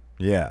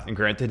 Yeah. And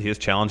granted, his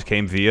challenge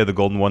came via the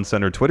Golden One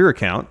Center Twitter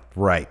account,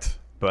 Right.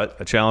 but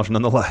a challenge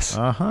nonetheless.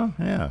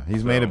 Yeah.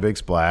 He's made a big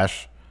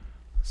splash.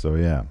 So,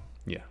 yeah.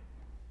 Yeah.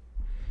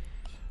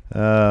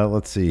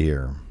 Let's see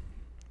here.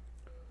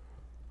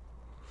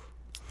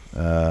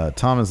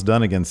 Thomas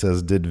Dunnigan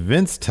says, did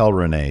Vince tell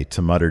Renee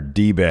to mutter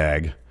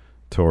D-bag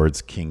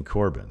towards King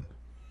Corbin?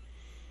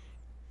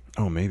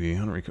 Oh, maybe. I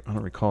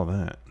don't recall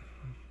that.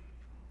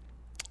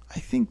 I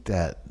think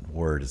that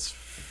word is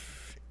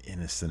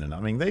innocent. And I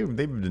mean, they've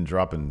been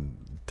dropping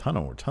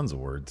tons of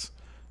words.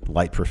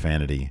 Light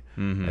profanity.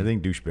 Mm-hmm. I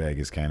think douchebag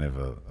is kind of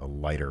a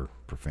lighter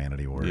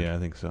profanity word. Yeah, I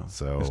think so.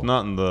 So it's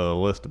not in the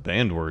list of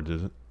banned words,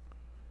 is it?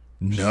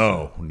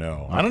 No. Okay.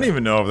 I don't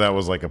even know if that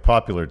was like a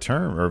popular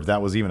term or if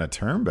that was even a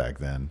term back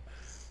then.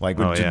 Like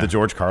the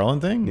George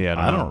Carlin thing? Yeah,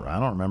 I don't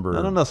remember.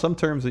 I don't know. Some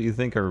terms that you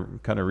think are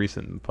kind of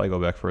recent probably go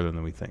back further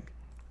than we think.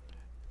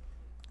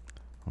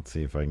 Let's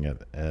see if I can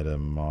get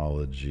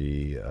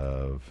etymology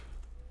of.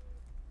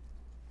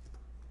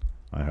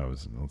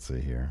 Let's see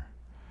here.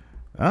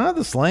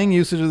 The slang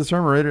usage of the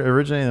term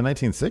originated in the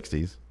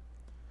 1960s.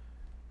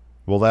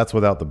 Well, that's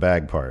without the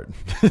bag part.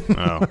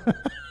 Oh.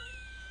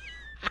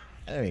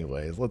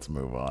 Anyways, let's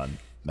move on.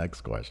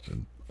 Next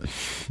question.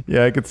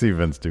 Yeah, I could see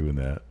Vince doing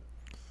that.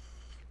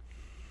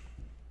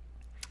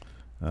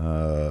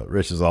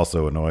 Rich is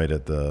also annoyed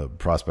at the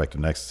prospect of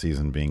next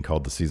season being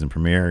called the season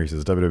premiere. He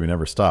says WWE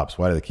never stops.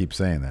 Why do they keep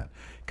saying that?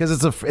 Because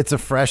it's a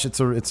fresh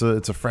start. It's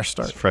a fresh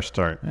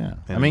start. Yeah.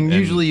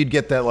 Usually you'd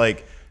get that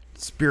like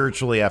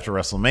spiritually after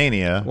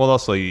WrestleMania. Well,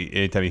 also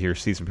anytime you hear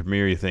season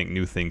premiere, you think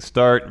new things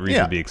start,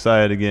 reason to be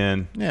excited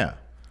again. Yeah.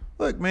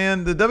 Look,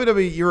 man, the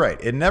WWE, you're right.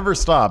 It never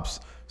stops.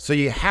 So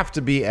you have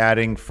to be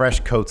adding fresh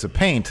coats of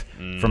paint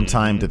from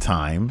time to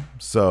time.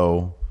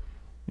 So,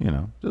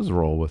 just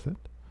roll with it.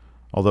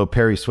 Although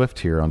Perry Swift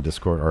here on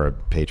Discord or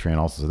Patreon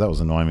also said that was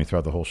annoying me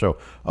throughout the whole show.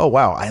 Oh,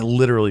 wow. I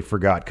literally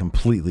forgot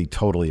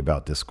totally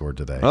about Discord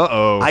today.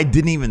 Uh-oh. I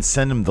didn't even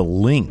send him the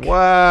link.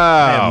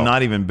 Wow. I have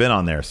not even been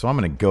on there. So I'm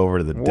going to go over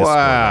to the Discord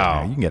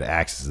right now. You can get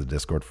access to the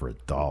Discord for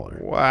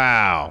 $1.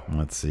 Wow.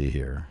 Let's see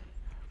here.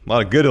 A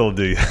lot of good it'll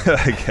do,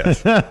 I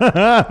guess.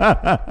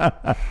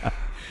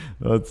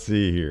 Let's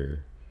see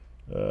here.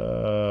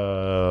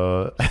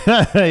 Yeah,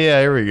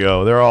 here we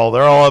go. They're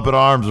all up in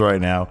arms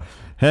right now.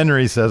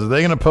 Henry says, are they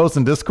going to post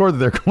in Discord that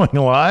they're going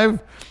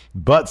live?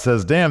 Butt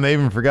says, damn, they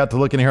even forgot to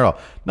look in here.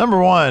 Number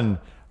one,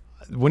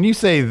 when you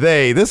say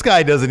they, this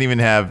guy doesn't even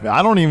have,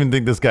 I don't even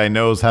think this guy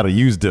knows how to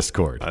use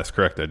Discord. That's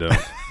correct, I don't.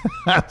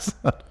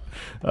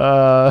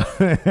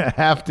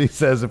 Hafty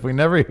says, if we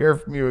never hear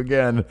from you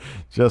again,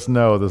 just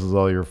know this is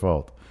all your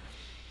fault.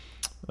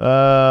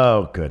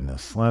 Oh,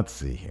 goodness. Let's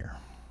see here.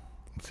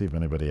 Let's see if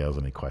anybody has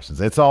any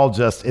questions. It's all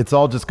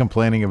just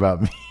complaining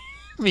about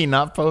me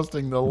not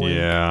posting the link.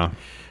 Yeah.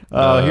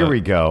 Here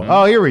we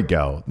go. Here we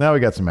go. Now we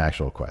got some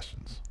actual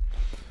questions.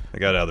 I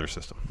got out of their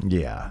system.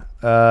 Yeah.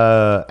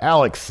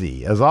 Alex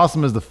C. As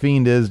awesome as The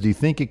Fiend is, do you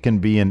think it can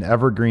be an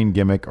evergreen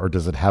gimmick or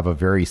does it have a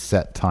very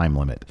set time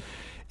limit?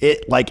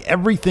 It, like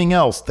everything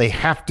else, they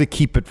have to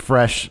keep it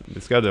fresh.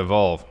 It's got to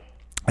evolve.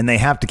 And they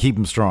have to keep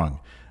them strong.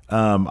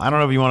 I don't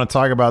know if you want to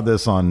talk about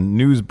this on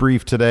News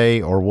Brief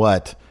today or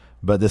what,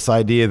 but this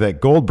idea that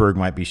Goldberg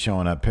might be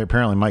showing up.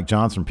 Apparently, Mike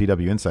Johnson from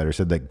PW Insider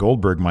said that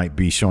Goldberg might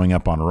be showing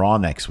up on Raw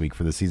next week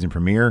for the season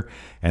premiere,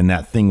 and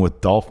that thing with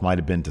Dolph might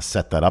have been to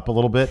set that up a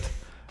little bit.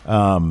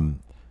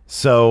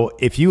 So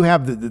if you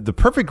have the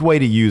perfect way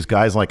to use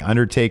guys like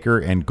Undertaker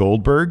and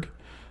Goldberg,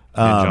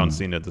 and John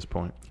Cena at this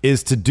point,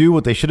 is to do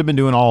what they should have been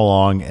doing all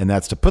along, and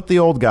that's to put the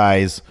old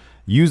guys.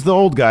 Use the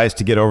old guys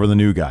to get over the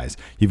new guys.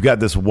 You've got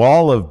this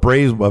wall of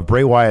Bray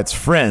Wyatt's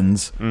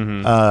friends,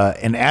 and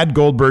add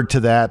Goldberg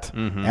to that.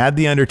 Add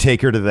the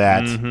Undertaker to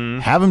that.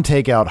 Have him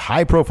take out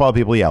high-profile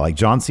people, like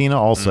John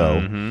Cena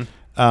also.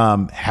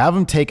 Have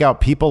him take out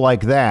people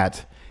like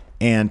that,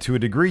 and to a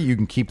degree, you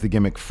can keep the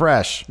gimmick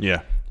fresh.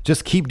 Yeah.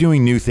 Just keep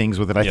doing new things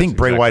with it. I think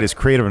Bray Wyatt is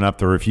creative enough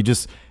to where if you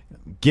just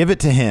give it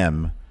to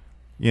him,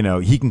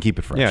 he can keep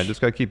it fresh. Yeah, just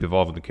got to keep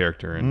evolving the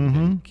character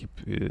and keep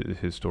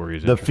his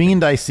stories. The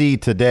Fiend I see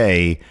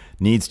today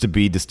needs to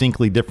be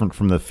distinctly different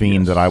from the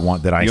Fiend that I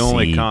see. The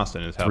only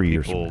constant is how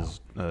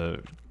people's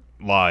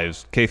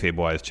lives,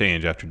 kayfabe-wise,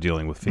 change after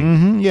dealing with Fiend.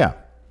 Mm-hmm, yeah.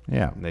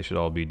 And they should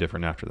all be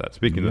different after that.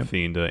 Speaking of the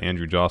Fiend,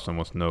 Andrew Jocelyn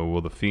wants to know,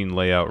 will the Fiend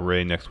lay out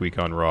Ray next week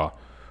on Raw?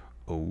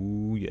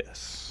 Oh,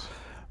 yes.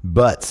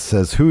 Butts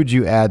says, who would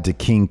you add to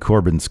King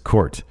Corbin's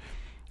court?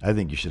 I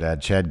think you should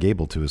add Chad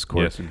Gable to his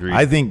court. Yes, agreed.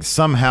 I think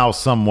somehow,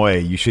 some way,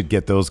 you should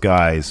get those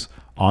guys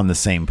on the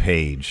same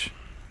page.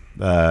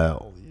 And I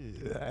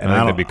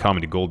think they'd be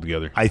comedy gold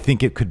together. I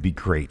think it could be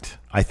great.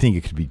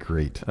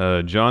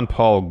 John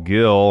Paul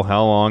Gill,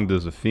 how long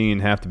does the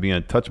Fiend have to be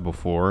untouchable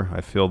for?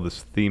 I feel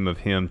this theme of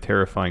him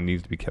terrifying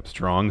needs to be kept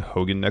strong.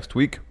 Hogan next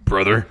week,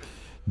 brother.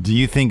 Do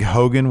you think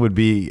Hogan would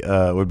be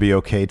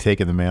okay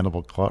taking the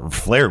mandible claw?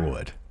 Flair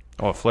would.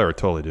 Oh, Flair would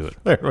totally do it.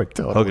 Flair would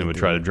totally Hogan would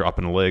try to drop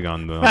in a leg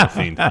on the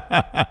Fiend.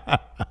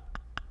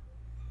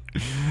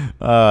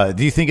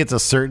 Do you think it's a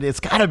certain? It's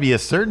got to be a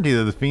certainty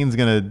that the Fiend's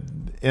going to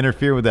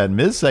interfere with that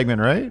Miz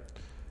segment, right?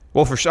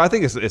 Well, for sure, I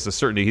think it's a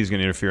certainty he's going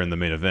to interfere in the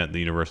main event, the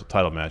Universal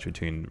title match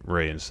between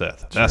Ray and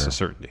Seth. That's a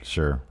certainty.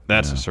 Sure.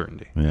 That's a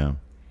certainty. Yeah.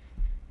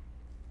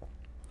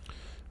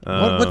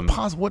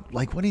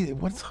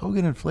 What's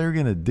Hogan and Flair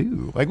gonna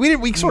do? Like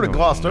we sort of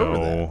glossed over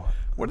that.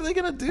 What are they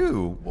going to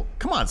do? Well,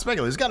 come on,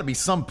 speculate. There's got to be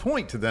some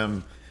point to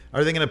them.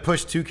 Are they going to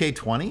push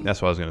 2K20?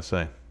 That's what I was going to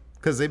say.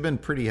 Because they've been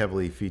pretty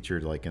heavily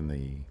featured, like in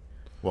the.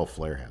 Well,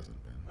 Flair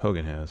hasn't been.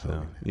 Hogan has.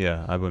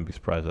 Yeah, I wouldn't be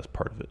surprised that's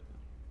part of it.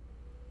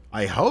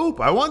 I hope.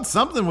 I want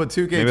something with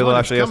 2K20. Maybe they'll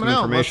actually have some coming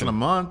out in less information. than a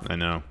month. I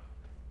know.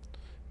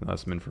 I'll have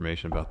some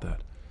information about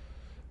that.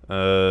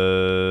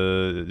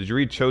 Did you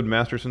read Chode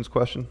Masterson's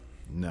question?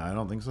 No, I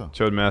don't think so.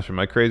 Chode Master, am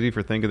I crazy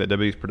for thinking that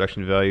WWE's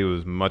production value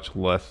is much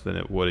less than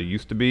what it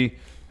used to be?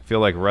 I feel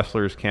like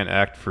wrestlers can't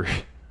act for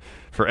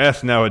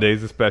S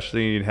nowadays,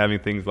 especially in having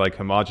things like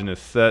homogenous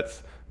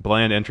sets,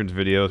 bland entrance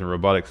videos, and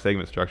robotic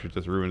segment structures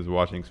just ruins the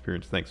watching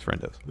experience. Thanks,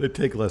 friendos. They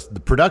take less. The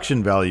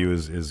production value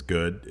is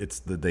good. It's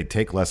that they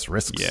take less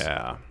risks.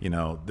 Yeah. You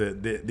know,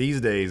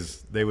 these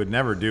days they would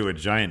never do a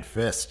giant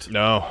fist.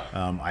 No.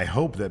 I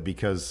hope that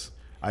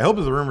I hope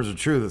that the rumors are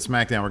true that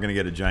SmackDown we're going to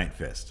get a giant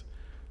fist.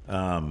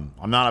 I'm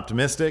not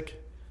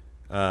optimistic,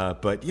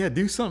 but yeah,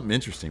 do something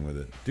interesting with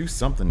it. Do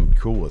something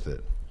cool with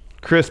it.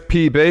 Chris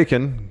P.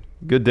 Bacon.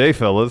 Good day,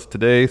 fellas.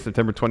 Today,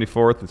 September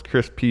 24th, is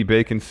Chris P.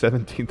 Bacon's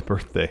 17th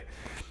birthday.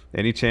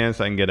 Any chance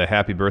I can get a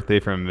happy birthday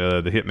from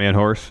the Hitman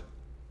Horse?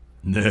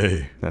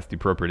 Nay. That's the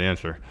appropriate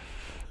answer.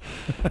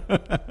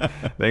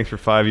 Thanks for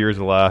 5 years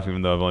of laugh,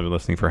 even though I've only been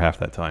listening for half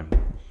that time.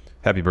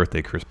 Happy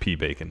birthday, Chris P.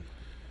 Bacon.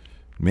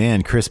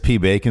 Man, Chris P.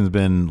 Bacon's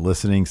been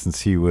listening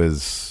since he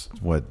was,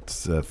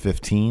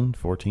 15,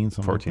 14,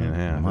 something 14 and a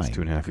half. That's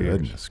 2.5 years.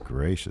 Goodness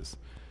gracious.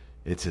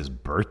 It's his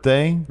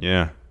birthday?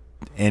 Yeah.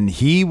 And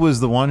he was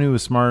the one who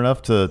was smart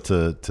enough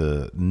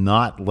to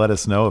not let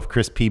us know if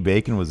Chris P.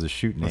 Bacon was a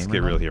shoot name. Let's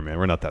get real here, man.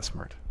 We're not that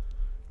smart.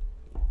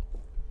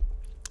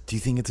 Do you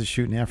think it's a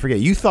shoot name? I forget.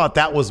 You thought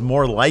that was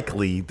more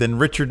likely than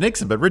Richard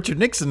Nixon, but Richard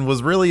Nixon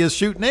was really his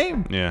shoot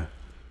name. Yeah.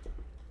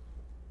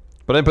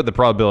 But I didn't put the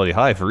probability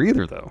high for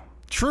either, though.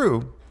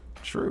 True.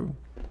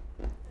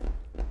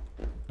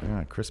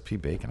 Yeah, Chris P.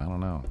 Bacon. I don't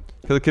know.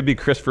 Because it could be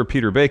Christopher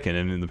Peter Bacon,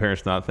 and the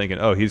parents not thinking,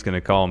 oh, he's going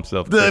to call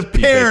himself The Chris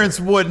P. parents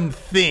Bacon. wouldn't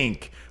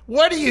think.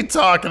 What are you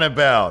talking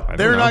about?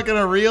 They're know. not going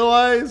to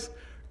realize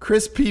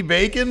Chris P.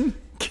 Bacon?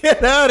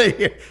 Get out of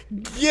here.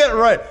 Get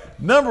right.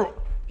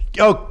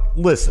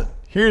 Listen.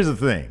 Here's the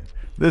thing.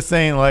 This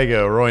ain't like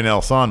a Roy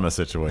Nelsonma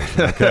situation,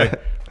 okay?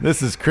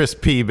 This is Chris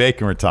P.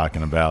 Bacon we're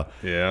talking about.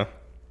 Yeah.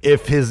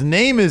 If his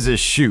name is a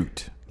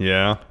shoot,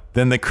 Yeah.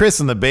 then the Chris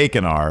and the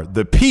Bacon are.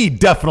 The P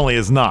definitely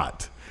is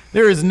not.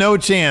 There is no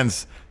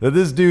chance that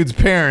this dude's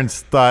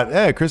parents thought,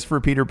 hey, Christopher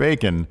Peter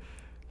Bacon.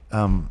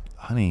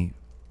 Honey,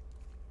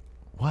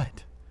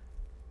 what?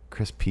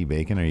 Chris P.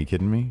 Bacon? Are you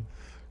kidding me?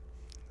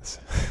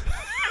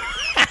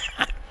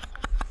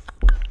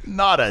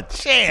 Not a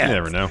chance. You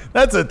never know.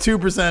 That's a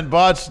 2%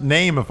 botched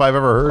name if I've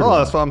ever heard of Oh, it.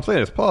 that's what I'm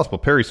saying. It's possible.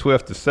 Perry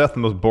Swift is Seth, the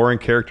most boring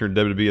character in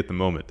WWE at the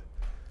moment.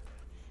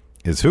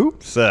 Is who?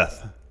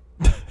 Seth.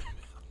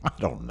 I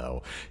don't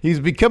know. He's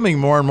becoming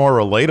more and more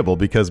relatable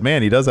because,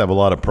 man, he does have a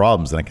lot of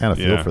problems, and I kind of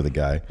feel Yeah. for the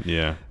guy.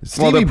 Yeah.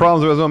 Stevie- Well, the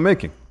problems was I'm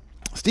making.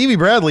 Stevie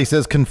Bradley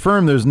says,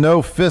 confirm there's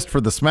no fist for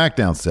the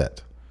SmackDown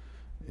set.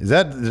 Did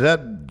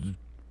that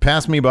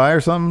pass me by or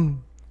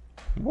something?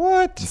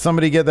 What? Did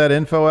somebody get that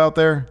info out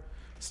there?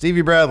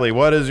 Stevie Bradley,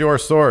 what is your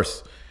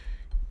source?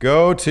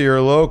 Go to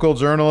your local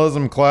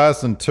journalism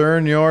class and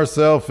turn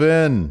yourself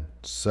in,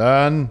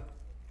 son.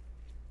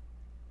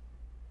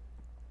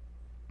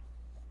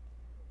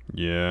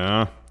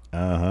 Yeah.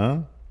 Uh-huh.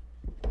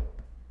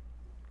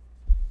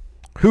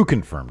 Who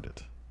confirmed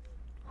it?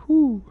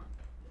 No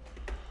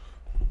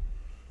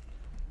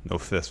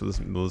fist.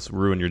 Will this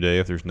ruin your day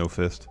if there's no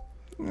fist?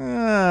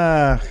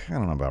 I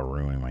don't know about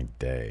ruining my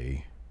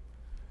day.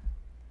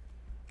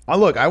 I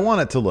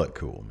want it to look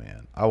cool,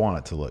 man. I want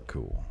it to look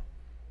cool.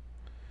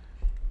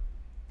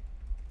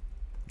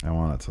 I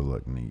want it to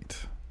look neat.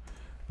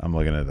 I'm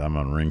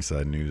on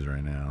Ringside News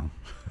right now.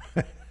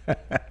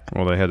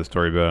 Well, they had a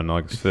story about it on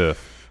August 5th.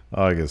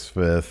 August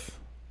 5th.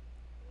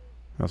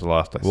 That's the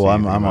last I see. Well,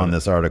 I'm about on it.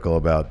 this article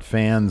about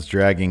fans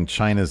dragging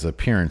China's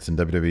appearance in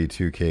WWE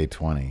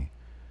 2K20.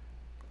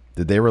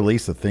 Did they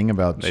release a thing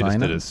about They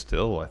China? just did it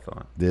still, I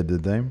thought. Did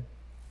they?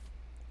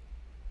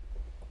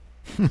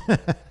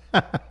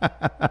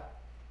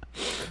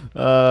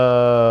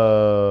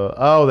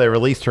 They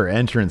released her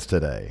entrance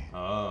today.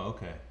 Oh,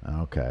 okay.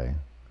 Okay.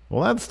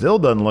 Well, that still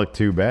doesn't look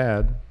too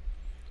bad.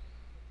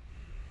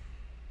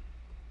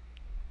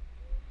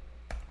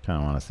 Kind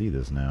of want to see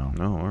this now.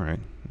 Oh, all right.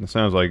 That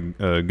sounds like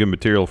good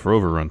material for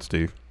Overrun,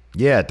 Steve.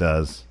 Yeah, it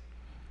does.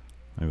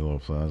 Maybe a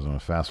little. I was going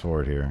to fast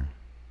forward here.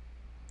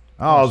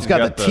 Oh, it's She's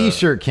got the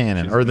T-shirt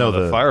cannon, she's or no, got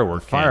the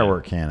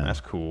firework cannon.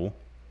 That's cool.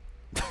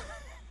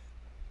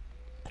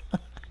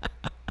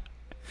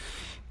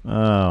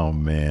 Oh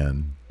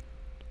man.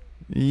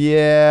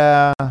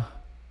 Yeah.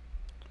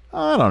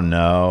 I don't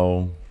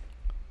know.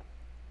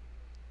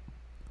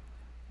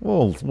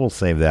 We'll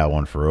save that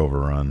one for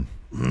Overrun.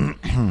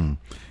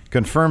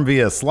 Confirmed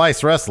via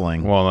Slice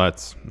Wrestling. Well,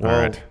 that's all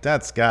right.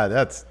 That's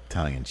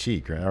tongue in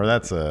cheek, right? Or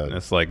that's a.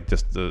 It's like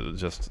just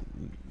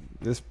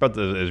this, but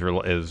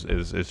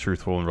is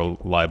truthful and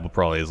reliable.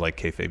 Probably is like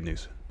kayfabe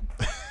news.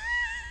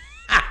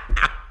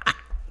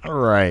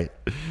 Right.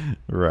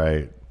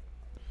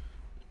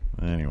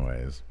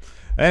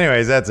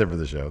 Anyways, that's it for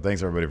the show.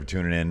 Thanks everybody for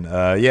tuning in.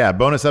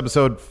 Bonus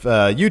episode.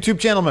 YouTube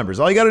channel members.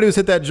 All you got to do is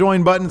hit that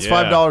join button. It's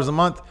 $5 a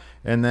month.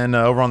 And then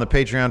over on the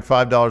Patreon,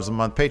 $5 a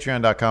month,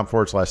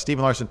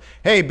 patreon.com/Steven Larson.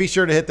 Hey, be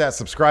sure to hit that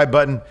subscribe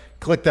button.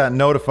 Click that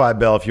notify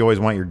bell if you always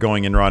want your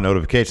Going In Raw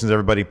notifications,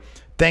 everybody.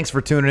 Thanks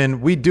for tuning in.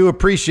 We do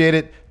appreciate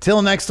it.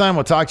 Till next time,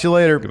 we'll talk to you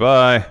later.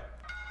 Goodbye.